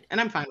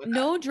I'm fine with that.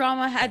 No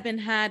drama had been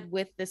had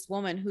with this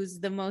woman who's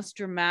the most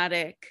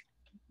dramatic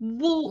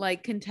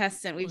like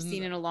contestant we've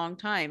seen in a long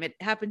time. It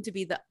happened to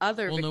be the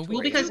other Victoria.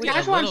 Well, because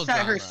Tajwan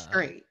set her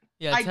straight.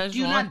 Yeah, I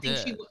do not think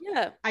she.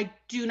 Yeah, I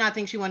do not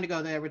think she wanted to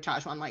go there with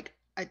Tajwan. Like,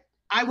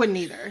 I wouldn't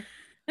either.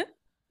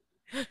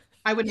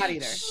 I would not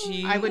either.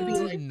 I would be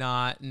did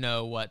not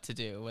know what to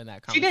do when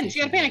that. She didn't. She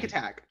had a panic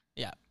attack.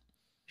 Yeah,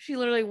 she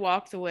literally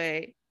walked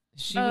away.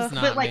 She was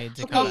not but like, made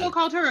to Coco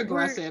called her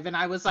aggressive, and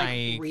I was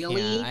like,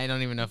 really? I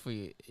don't even know if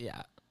we.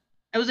 Yeah.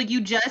 I was like,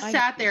 you just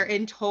sat there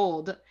and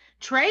told.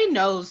 Trey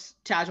knows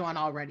Tajwan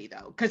already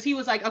though, because he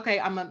was like, okay,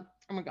 I'm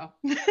gonna go.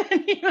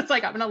 And he was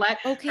like, I'm gonna let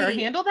her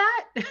handle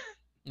that.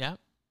 Yeah.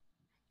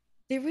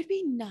 There would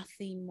be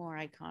nothing more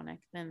iconic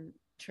than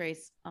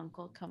Trey's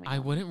uncle coming. I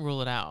wouldn't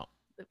rule it out.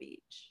 The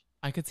beach.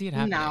 I could see it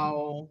happening.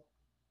 No.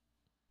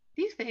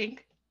 Do you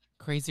think?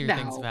 Crazier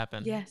things have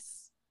happened.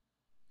 Yes.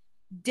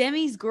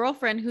 Demi's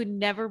girlfriend, who'd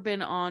never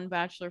been on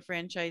Bachelor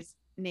Franchise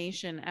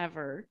Nation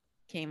ever,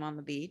 came on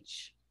the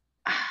beach.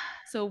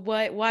 So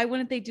why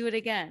wouldn't they do it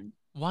again?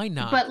 Why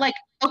not? But like,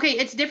 okay,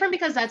 it's different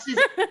because that's his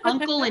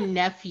uncle and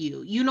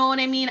nephew. You know what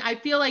I mean? I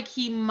feel like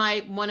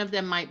one of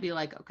them might be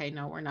like, okay,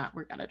 no, we're not.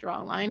 We're gonna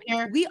draw a line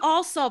here. We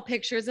all saw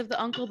pictures of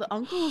the uncle. The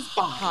uncle was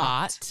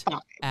hot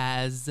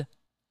as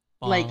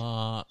like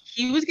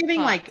he was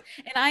giving like.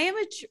 And I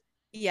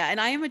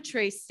am a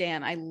Trey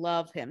stan. I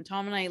love him.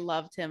 Tom and I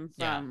loved him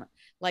from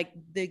like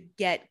the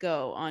get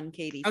go on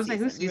Katie's. I was like,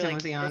 whose season like,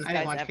 was he on? I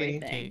didn't watch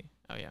Katie.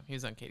 Oh yeah, he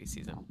was on Katie's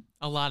season.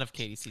 A lot of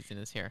Katie's season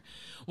is here.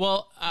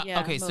 Well,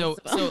 okay, so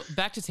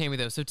back to Tammy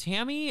though. So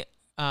Tammy,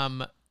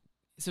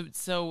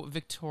 so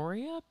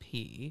Victoria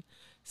P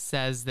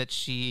says that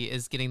she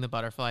is getting the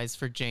butterflies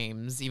for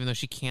James, even though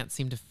she can't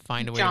seem to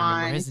find a way to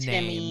remember his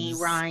name.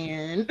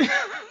 Ryan.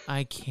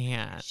 I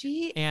can't.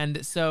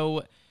 And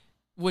so,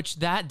 which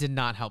that did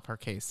not help her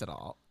case at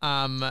all.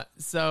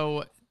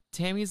 So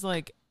Tammy's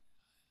like,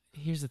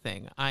 here's the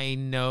thing. I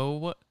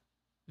know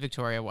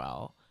Victoria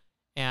well.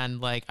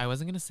 And like, I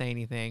wasn't going to say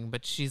anything,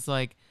 but she's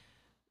like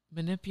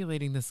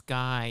manipulating this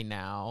guy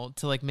now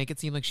to like make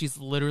it seem like she's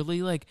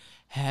literally like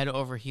head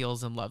over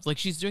heels in love. Like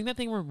she's doing that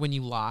thing where when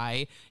you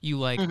lie, you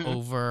like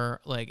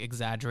over like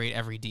exaggerate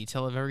every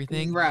detail of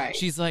everything. Right.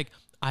 She's like,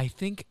 I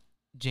think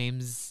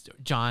James,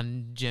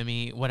 John,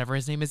 Jimmy, whatever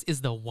his name is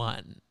the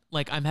one.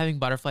 Like I'm having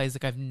butterflies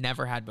like I've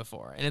never had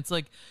before. And it's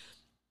like,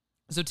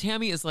 so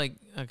Tammy is like,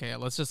 okay,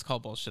 let's just call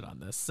bullshit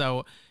on this.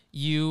 So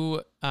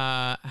you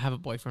have a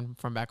boyfriend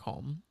from back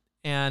home.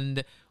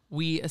 And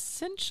she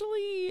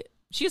essentially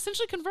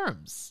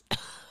confirms.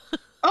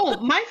 Oh,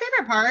 my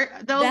favorite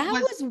part though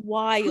was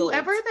wild.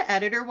 Whoever the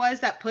editor was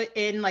that put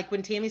in like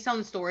when Tammy's telling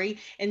the story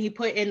and he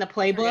put in the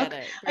playbook.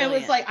 I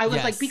was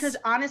like, because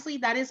honestly,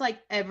 that is like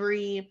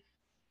every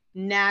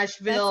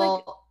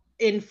Nashville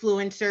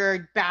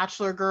influencer,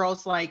 bachelor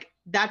girls, like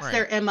that's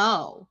their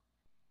MO.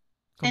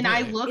 Completely. And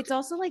I looked. It's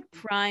also like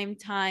prime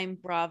time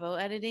Bravo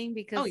editing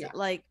because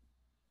like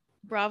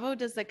Bravo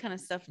does that kind of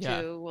stuff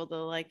too, where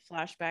they'll like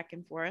flash back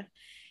and forth.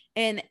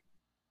 And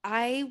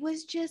I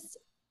was just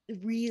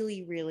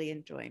really, really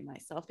enjoying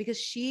myself because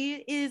she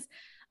is,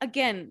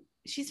 again,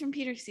 she's from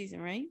Peter's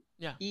season, right?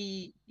 Yeah.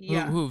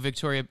 Yeah. Who?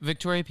 Victoria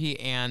P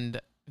and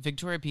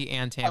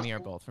Tammy are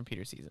both from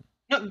Peter's season.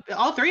 No,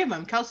 all three of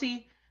them.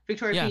 Kelsey,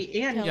 Victoria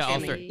P, and Tammy. All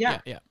three.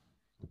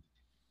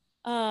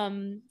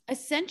 Yeah.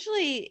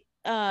 Essentially,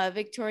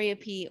 Victoria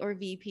P, or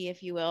VP,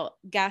 if you will,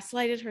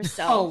 gaslighted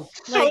herself. Oh,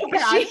 so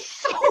bad.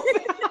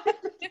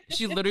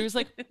 She literally was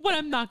like, what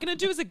I'm not going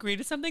to do is agree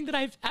to something that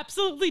I've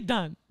absolutely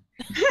done.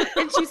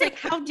 And she's like,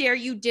 how dare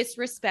you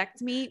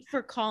disrespect me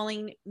for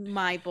calling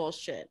my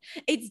bullshit?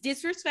 It's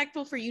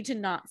disrespectful for you to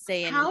not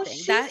say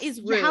anything. That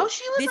is rude. How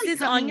she was this like is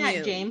coming on at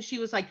you. James. She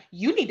was like,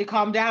 you need to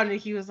calm down.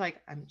 And he was like,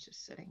 I'm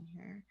just sitting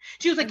here.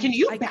 She was like, can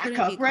you back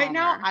up right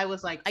now? I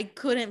was like, I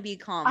couldn't be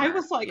calmer. I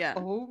was like,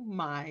 oh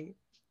my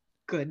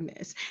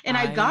goodness. And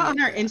I got on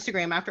her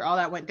Instagram after all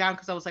that went down,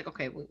 because I was like,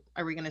 okay, well,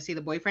 are we going to see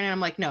the boyfriend? And I'm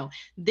like, no,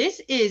 this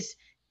is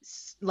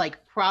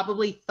like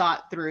probably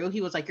thought through.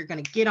 He was like, you're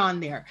going to get on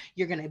there,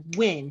 you're going to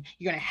win,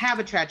 you're going to have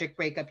a tragic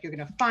breakup, you're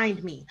going to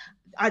find me,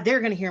 they're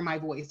going to hear my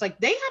voice. Like,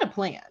 they had a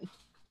plan,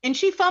 and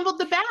she fumbled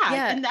the bag.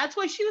 And that's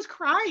why she was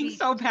crying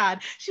so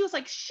bad. She was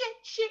like,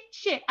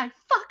 shit, I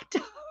fucked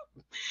up.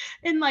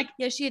 And like,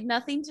 she had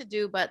nothing to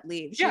do but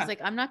leave. She was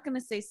like, I'm not gonna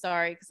say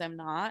sorry, because I'm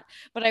not,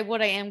 but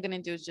what I am gonna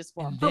do is just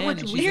walk. But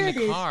what's weird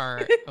in the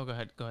car. Oh, go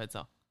ahead,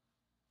 Sal.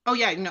 Oh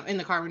yeah, no, in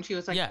the car when she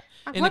was like,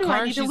 in what the do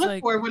car, I need to look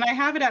like, for when I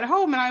have it at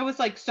home? And I was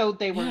like, so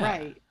they were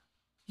right.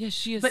 Yeah,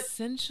 she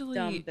essentially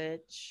dumb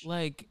bitch.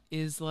 Like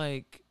is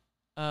like,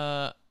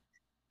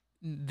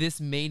 this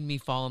made me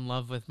fall in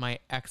love with my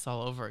ex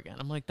all over again.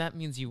 I'm like, that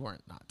means you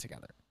weren't not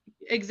together.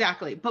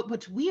 Exactly. But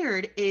what's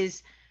weird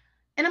is,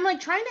 and I'm like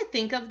trying to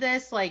think of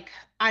this, like,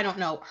 I don't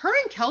know, her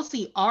and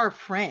Kelsey are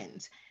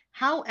friends.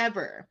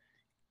 However,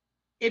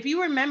 if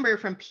you remember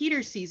from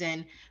Peter's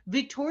season,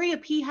 Victoria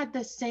P had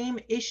the same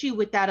issue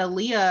with that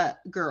Aaliyah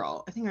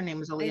girl. I think her name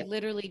was Aaliyah. I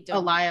literally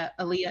don't.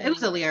 Aaliyah. It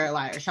was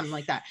Aaliyah or something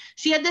like that.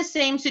 She had the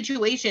same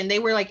situation. They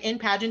were like in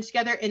pageants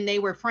together, and they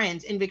were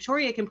friends. And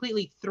Victoria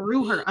completely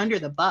threw her under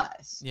the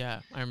bus.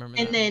 Yeah, I remember.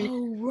 And then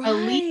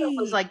Aaliyah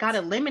was like, got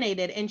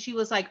eliminated, and she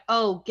was like,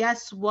 "Oh,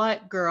 guess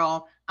what,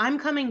 girl? I'm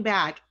coming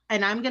back,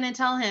 and I'm gonna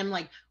tell him,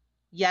 like,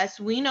 yes,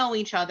 we know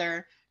each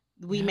other.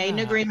 We made an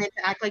agreement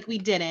to act like we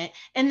didn't."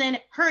 And then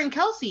her and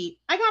Kelsey,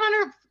 I got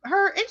on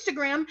her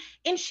Instagram,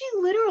 and she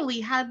literally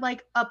had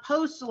like a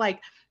post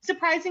like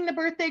surprising the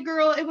birthday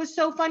girl. It was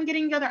so fun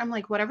getting together. I'm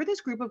like, whatever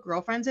this group of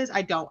girlfriends is,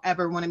 I don't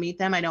ever want to meet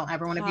them. I don't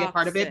ever want to be a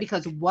part of it,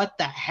 because what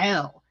the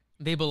hell?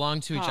 They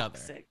belong to each other.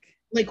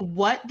 Like,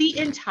 what the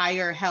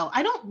entire hell?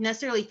 I don't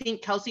necessarily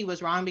think Kelsey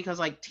was wrong, because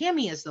like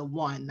Tammy is the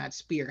one that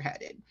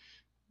spearheaded.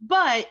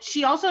 But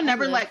she also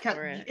never let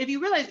if you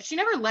realize, she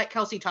never let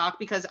Kelsey talk,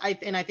 because I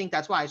think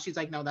that's why she's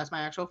like, no, that's my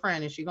actual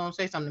friend, and she's gonna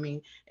say something to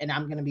me and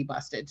I'm gonna be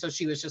busted. So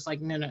she was just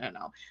like, no.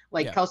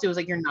 Like, Kelsey was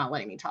like, you're not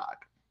letting me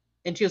talk.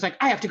 And she was like,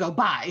 I have to go,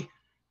 bye.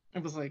 I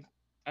was like,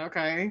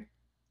 okay.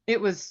 It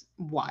was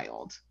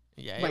wild.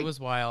 Yeah, it was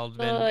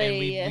wild. And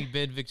we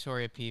bid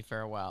Victoria P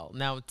farewell.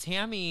 Now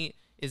Tammy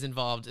is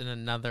involved in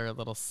another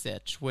little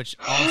sitch, which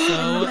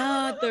also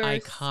another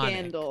iconic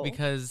scandal.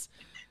 Because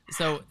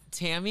so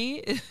Tammy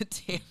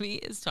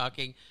is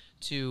talking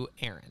to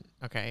Aaron.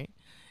 Okay.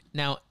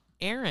 Now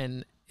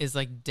Aaron is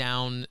like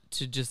down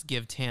to just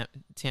give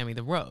Tammy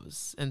the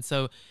rose. And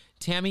so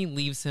Tammy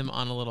leaves him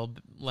on a little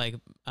like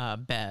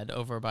bed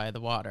over by the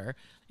water.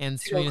 And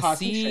Serena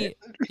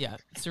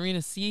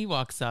C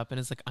walks up and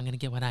is like, I'm going to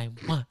get what I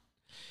want.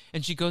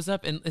 And she goes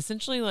up and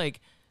essentially like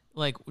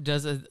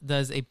does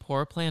a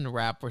poor planned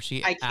rap where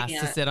she asks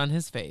to sit on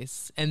his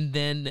face, and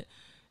then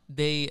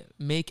they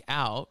make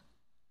out.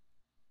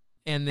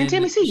 And then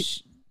Tammy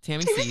sees,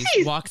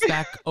 walks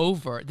back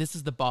over. This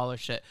is the baller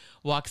shit.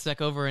 Walks back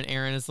over, and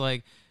Aaron is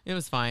like, it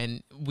was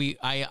fine.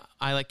 I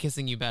like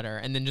kissing you better.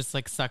 And then just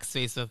like sucks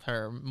face with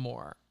her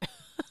more.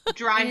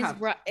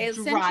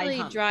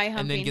 Essentially dry humping.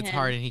 And then gets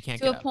hard and he can't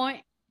get up.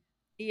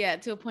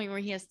 To a point where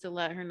he has to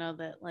let her know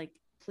that like,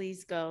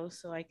 please go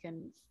so I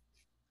can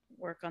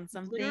work on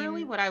something.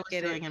 Literally what I was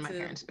doing in my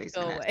parents'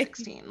 basement at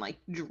 16, like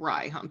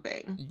dry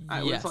humping.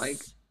 I was like,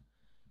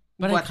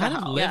 but I kind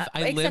of live.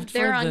 I except lived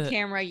they're for on the,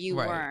 camera, you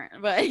right.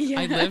 weren't. But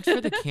yeah. I lived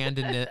for the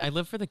candidness. I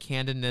lived for the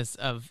candidness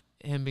of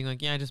him being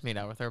like, yeah, I just made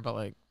out with her, but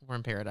like we're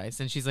in paradise,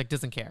 and she's like,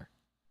 doesn't care.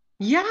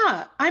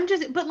 Yeah,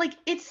 but like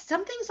it's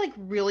something's like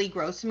really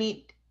gross to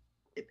me.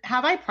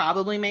 Have I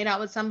probably made out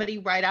with somebody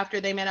right after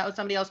they made out with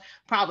somebody else?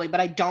 Probably, but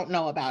I don't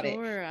know about it.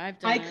 I've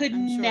done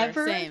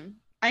it.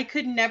 I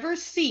could never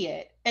see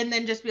it and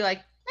then just be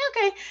like,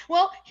 okay,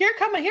 well, here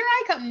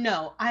I come.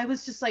 No, I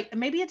was just like,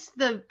 maybe it's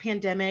the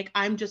pandemic.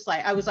 I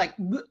was like,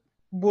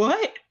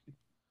 what?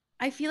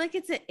 I feel like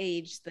it's an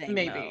age thing.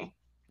 Maybe.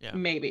 Yeah.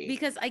 Maybe.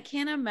 Because I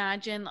can't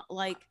imagine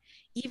like,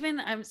 even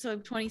I'm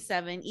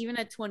 27, even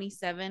at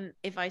 27,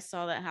 if I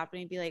saw that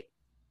happening, I'd be like,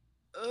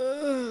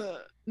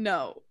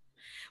 no.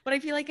 But I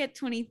feel like at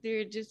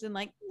 23, just in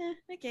like,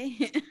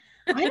 okay.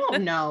 I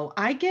don't know.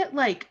 I get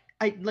like,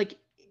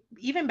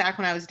 even back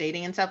when I was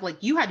dating and stuff, like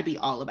you had to be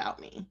all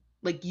about me.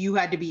 Like you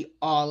had to be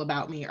all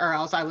about me, or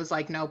else I was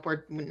like, nope,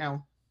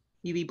 no,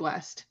 you be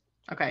blessed.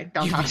 Okay,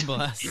 don't talk to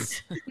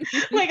blessed.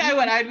 Like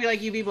I'd be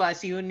like, you be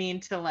blessed. You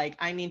need to like,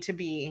 I need to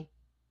be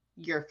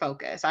your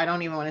focus. I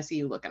don't even want to see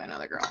you look at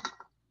another girl.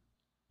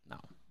 No.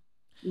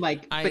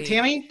 Like, but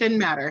Tammy didn't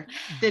matter.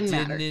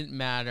 Didn't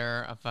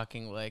matter a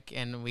fucking lick,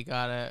 and we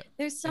gotta.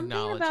 There's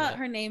something about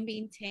her name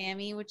being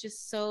Tammy, which is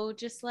so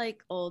just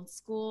like old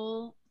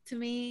school to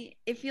me.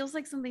 It feels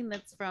like something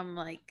that's from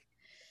like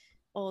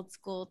old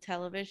school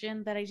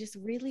television that I just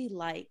really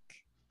like.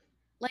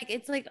 Like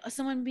it's like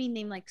someone being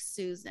named like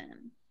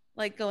Susan,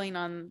 like going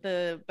on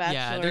the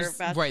Bachelor.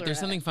 Yeah, right. There's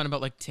something fun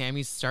about like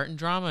Tammy's starting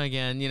drama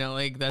again. You know,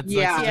 like that's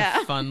like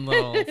such a fun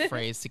little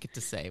phrase to get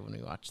to say when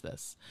we watch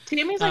this.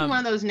 Tammy's like one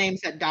of those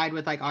names that died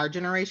with like our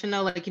generation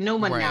though. Like no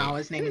one now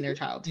is naming their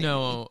child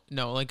Tammy.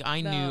 No. Like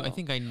I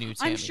think I knew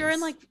Tammy.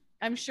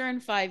 I'm sure in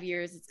 5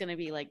 years it's gonna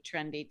be like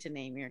trendy to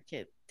name your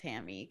kid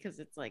Tammy because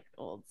it's like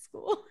old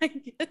school, I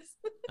guess.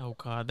 Oh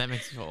God, that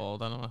makes me feel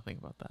old. I don't want to think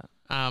about that.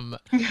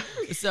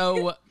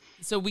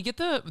 So we get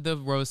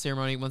the rose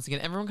ceremony once again.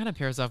 Everyone kind of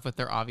pairs off with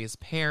their obvious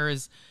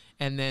pairs,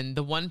 and then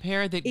the one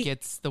pair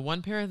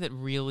that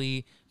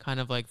really kind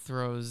of like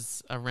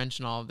throws a wrench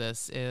in all of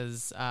this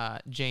is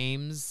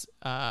James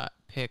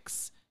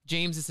picks.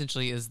 James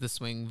essentially is the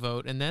swing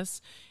vote in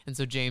this, and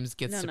so James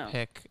gets to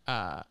pick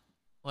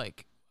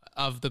like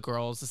of the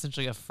girls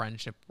essentially a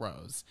friendship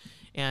rose,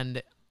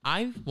 and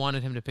I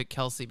wanted him to pick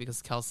Kelsey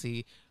because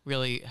Kelsey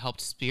really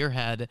helped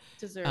spearhead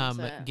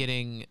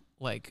getting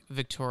like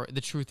the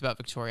truth about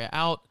Victoria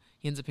out.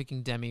 He ends up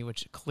picking Demi,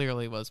 which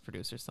clearly was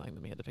producers telling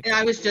them he had to pick. Yeah,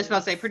 I was just about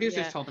to say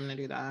producers told him to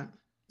do that.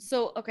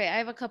 So, okay, I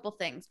have a couple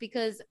things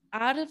because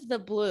out of the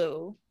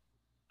blue,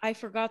 I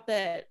forgot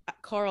that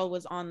Carl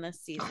was on this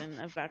season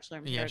of Bachelor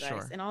in Paradise.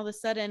 Sure. And all of a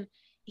sudden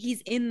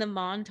he's in the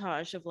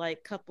montage of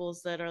like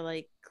couples that are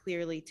like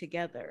clearly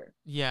together.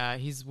 Yeah,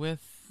 he's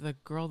with the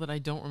girl that I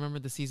don't remember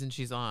the season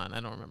she's on. I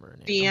don't remember her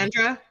name.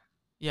 Deandra?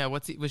 Yeah,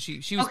 she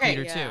was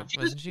Peter too,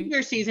 wasn't she?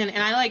 Peter season,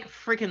 and I like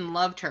freaking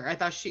loved her. I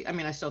thought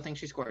I still think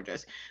she's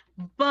gorgeous.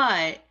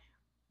 But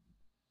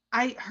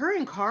her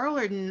and Carl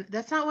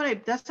that's not what I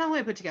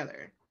put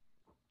together.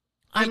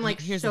 I'm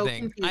like, here's so the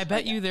thing. I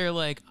bet you they're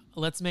like,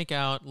 let's make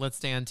out, let's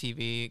stay on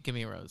TV, give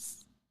me a rose.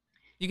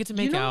 You get to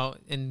make out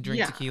and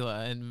drink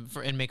tequila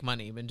and make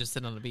money and just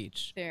sit on the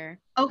beach. Fair.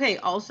 Okay,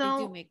 also,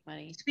 they do make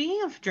money.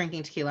 Speaking of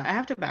drinking tequila, I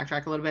have to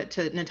backtrack a little bit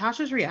to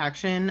Natasha's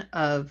reaction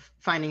of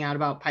finding out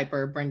about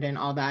Piper, Brendan,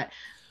 all that.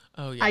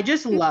 Oh, yeah. I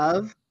just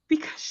love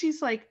because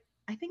she's like,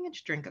 I think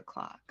it's drink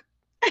o'clock.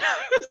 And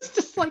I was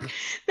just like,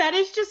 that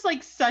is just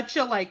like such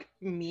a like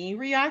me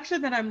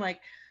reaction that I'm like,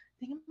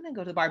 I think I'm going to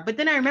go to the bar. But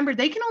then I remember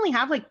they can only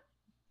have like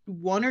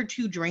 1 or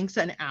 2 drinks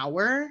an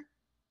hour.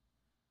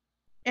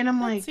 And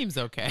I'm like, seems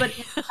okay. But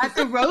at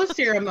the rose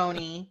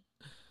ceremony,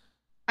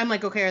 I'm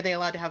like, okay, are they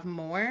allowed to have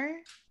more?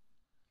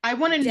 I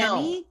want to know.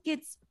 Demi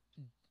gets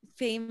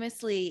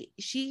famously,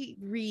 she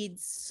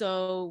reads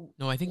so.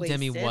 No, I think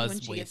Demi was when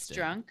she wasted. Gets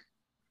drunk.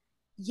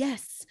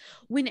 Yes,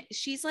 when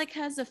she's like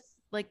has a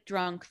like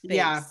drunk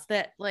face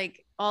that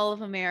like all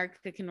of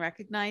America can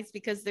recognize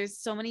because there's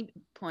so many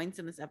points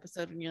in this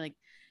episode when you're like,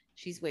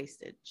 she's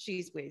wasted.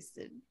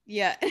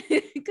 Yeah.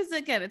 Because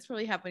again, it's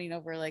really happening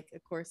over like a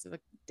course of a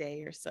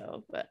day or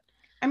so. But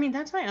I mean,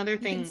 that's my other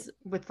thing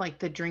with like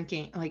the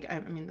drinking. Like, I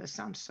mean, this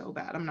sounds so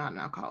bad. I'm not an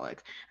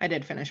alcoholic. I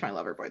did finish my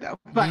Loverboy though.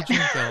 But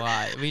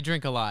we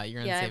drink a lot.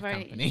 You're in safe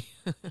company.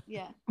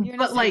 Yeah. You're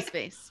in a safe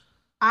space.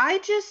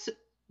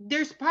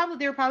 There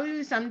are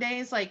probably some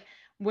days like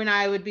when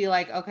I would be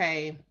like,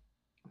 okay,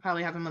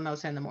 probably have a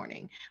mimosa in the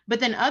morning. But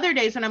then other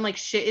days when I'm like,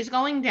 shit is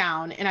going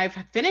down and I've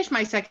finished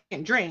my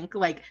second drink,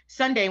 like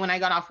Sunday when I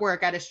got off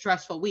work, I had a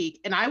stressful week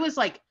and I was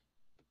like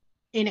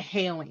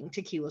inhaling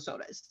tequila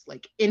sodas,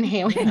 like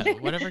inhaling. Yeah,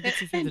 whatever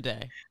gets you through the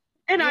day.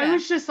 And I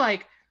was just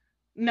like,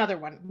 another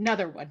one,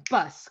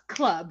 bus,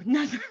 club,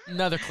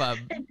 another club.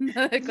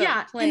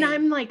 Yeah. Plane. And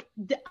I'm like,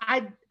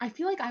 I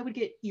feel like I would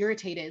get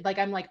irritated. Like,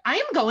 I'm like, I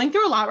am going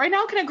through a lot right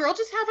now. Can a girl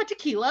just have a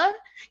tequila?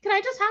 Can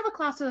I just have a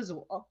glass of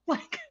Azul?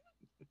 Like,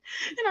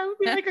 and I would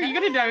be like, are you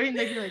going to die? And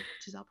they'd be like,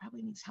 Giselle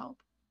probably needs help.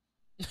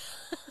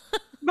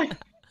 But,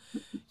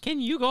 can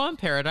you go on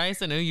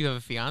Paradise? I know you have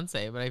a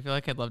fiance, but I feel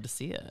like I'd love to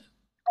see it.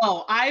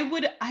 Oh,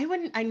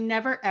 I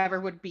never ever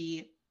would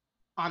be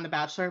on The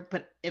Bachelor,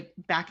 but if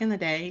back in the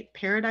day,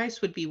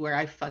 Paradise would be where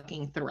I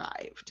fucking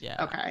thrived. Yeah.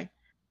 Okay.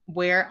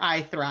 Where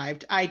I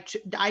thrived. I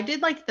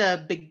did like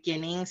the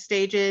beginning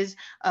stages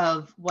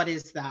of what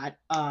is that?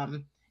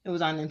 It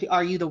was on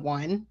Are You the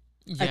One?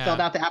 Yeah. I filled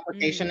out the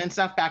application and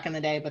stuff back in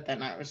the day, but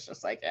then I was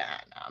just like, no,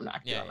 I'm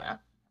not doing that.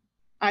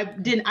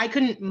 I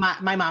couldn't,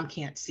 my mom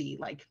can't see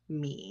like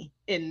me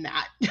in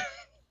that,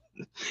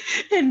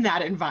 in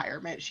that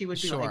environment. She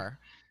would be like,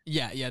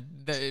 yeah.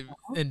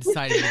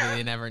 Decidedly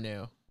they never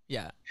knew.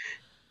 Yeah.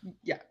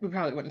 Yeah. We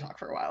probably wouldn't talk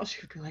for a while. She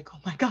would be like, oh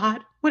my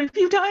God, what have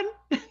you done?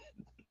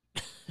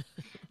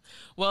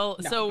 Well,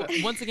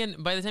 once again,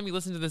 by the time you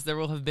listen to this, there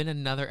will have been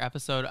another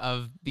episode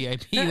of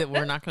BIP that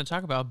we're not going to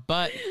talk about.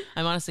 But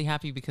I'm honestly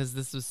happy because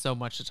this was so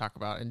much to talk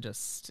about in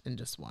just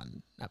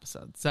one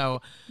episode.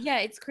 So yeah,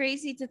 it's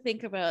crazy to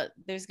think about.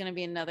 There's going to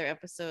be another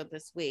episode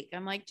this week.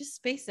 I'm like, just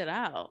space it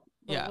out.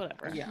 But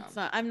whatever. Yeah.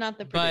 I'm not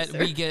the producer.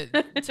 But we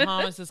get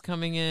Thomas is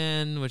coming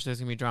in, which there's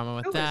going to be drama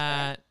with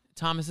that.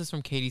 Thomas is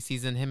from Katie's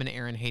season. Him and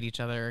Aaron hate each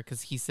other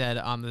because he said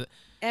on the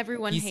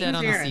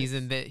Aaron's.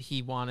 season that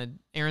he wanted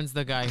Aaron's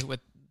the guy with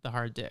the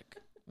hard dick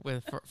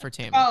for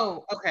Tammy.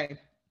 Oh, okay.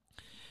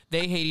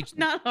 They hate each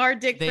not hard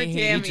dick for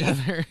Tammy. Each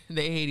other.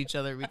 They hate each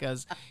other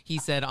because he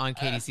said on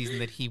Katie's season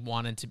that he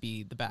wanted to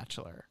be the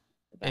Bachelor.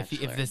 If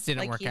this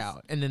didn't work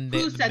out, and then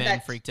the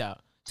men freaked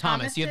out.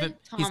 Thomas, you haven't.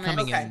 He's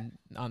coming in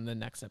on the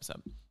next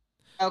episode.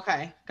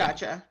 Okay,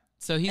 gotcha. Yeah.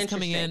 So he's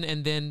coming in,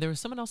 and then there was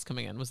someone else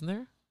coming in, wasn't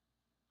there?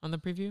 On the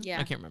preview, yeah,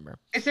 I can't remember.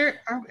 Is there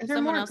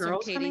someone more else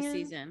girls from Katie's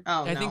season?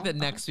 Oh, I think that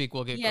next week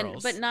we'll get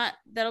girls, but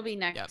that'll be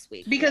next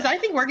week because I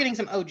think we're getting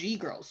some OG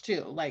girls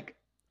too, like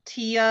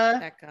Tia,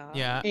 Becca,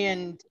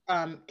 and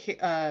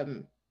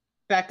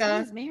Becca.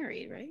 Tia's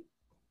married, right?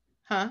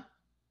 Huh?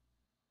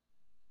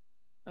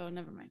 Oh,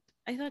 never mind.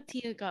 I thought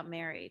Tia got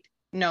married.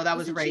 No, that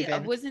was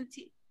Raven. Wasn't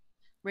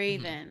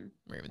Raven?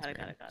 Raven's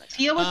got it.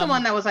 Tia was the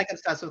one that was like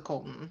obsessed with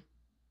Colton.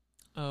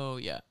 Oh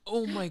yeah.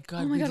 Oh my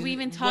god. We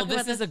even talked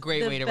about this is a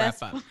great way to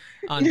wrap up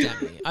on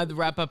Demi.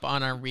 Wrap up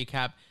on our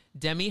recap.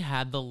 Demi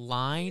had the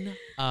line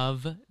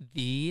of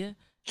the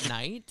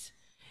night,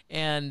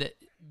 and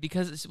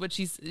because what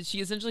she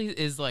essentially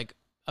is like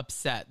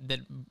upset that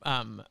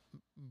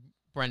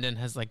Brendan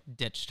has like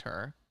ditched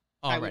her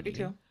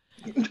already.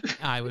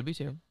 I would be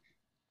too.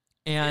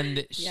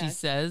 And she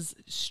says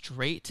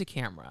straight to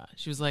camera,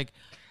 she was like,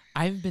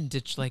 I've been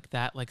ditched like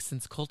that like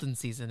since Colton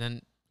season,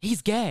 and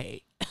he's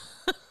gay.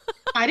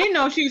 I didn't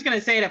know she was going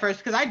to say it at first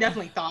because I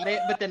definitely thought it,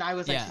 but then I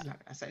was like, she's not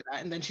going to say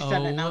that. And then she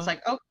said it, and I was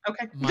like, oh,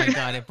 okay. My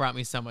God, it brought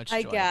me so much joy.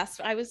 I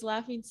gasped. I was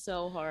laughing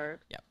so hard.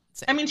 Yeah.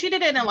 Same. I mean, she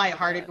did it in a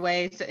lighthearted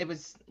way, so it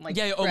was like,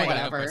 oh my God,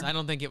 of course. I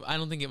don't think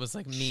it was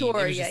like mean.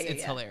 Sure,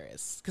 it's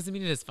hilarious because I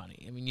mean it is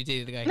funny. I mean, you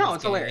dated a guy. No,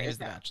 it's hilarious. He's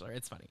the Bachelor.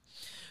 It's funny.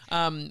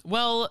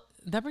 Well,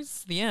 that brings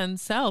us to the end.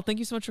 Sal, thank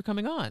you so much for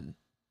coming on.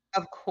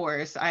 Of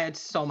course, I had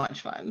so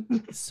much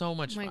fun. So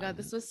much fun. Oh my God,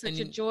 this was such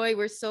a joy.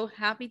 We're so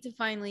happy to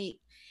finally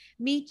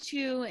meet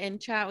you and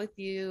chat with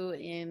you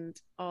and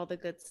all the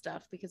good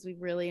stuff because we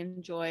really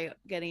enjoy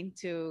getting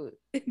to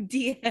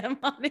DM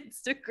on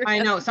Instagram. I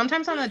know.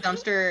 Sometimes on the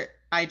dumpster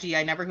IG,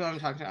 I never who I'm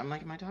talking to. I'm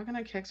like, am I talking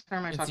to Kix or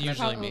am I talking to? It's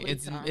usually me.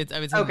 It's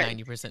I would say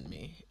 90%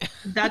 me.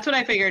 That's what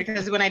I figured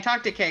because when I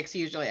talk to Kix,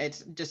 usually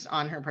it's just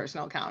on her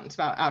personal account. It's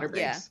about Outer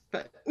Banks.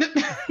 Yeah.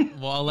 But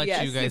well, I'll let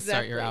you guys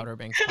start your Outer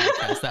Banks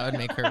podcast. That would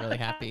make her really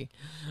happy.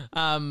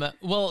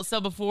 Well,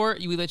 so before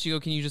we let you go,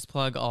 can you just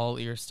plug all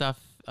your stuff?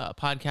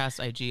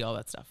 Podcast, IG, all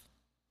that stuff.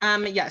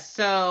 Yes.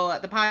 So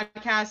the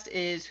podcast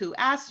is Who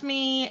Asked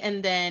Me,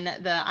 and then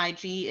the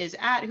IG is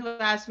at Who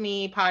Asked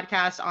Me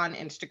Podcast on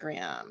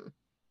Instagram.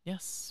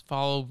 Yes.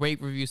 Follow,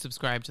 rate, review,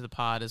 subscribe to the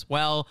pod as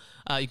well.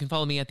 You can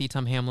follow me at the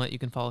Tom Hamlet. You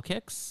can follow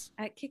Kix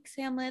at Kix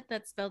Hamlet.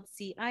 That's spelled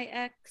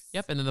CIX.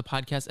 Yep. And then the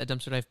podcast at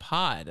Dumpster Dive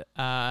Pod.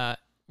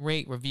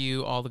 Rate,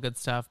 review, all the good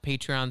stuff.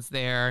 Patreon's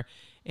there.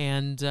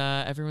 And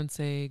everyone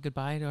say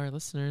goodbye to our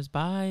listeners.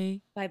 Bye.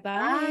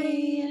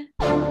 Bye.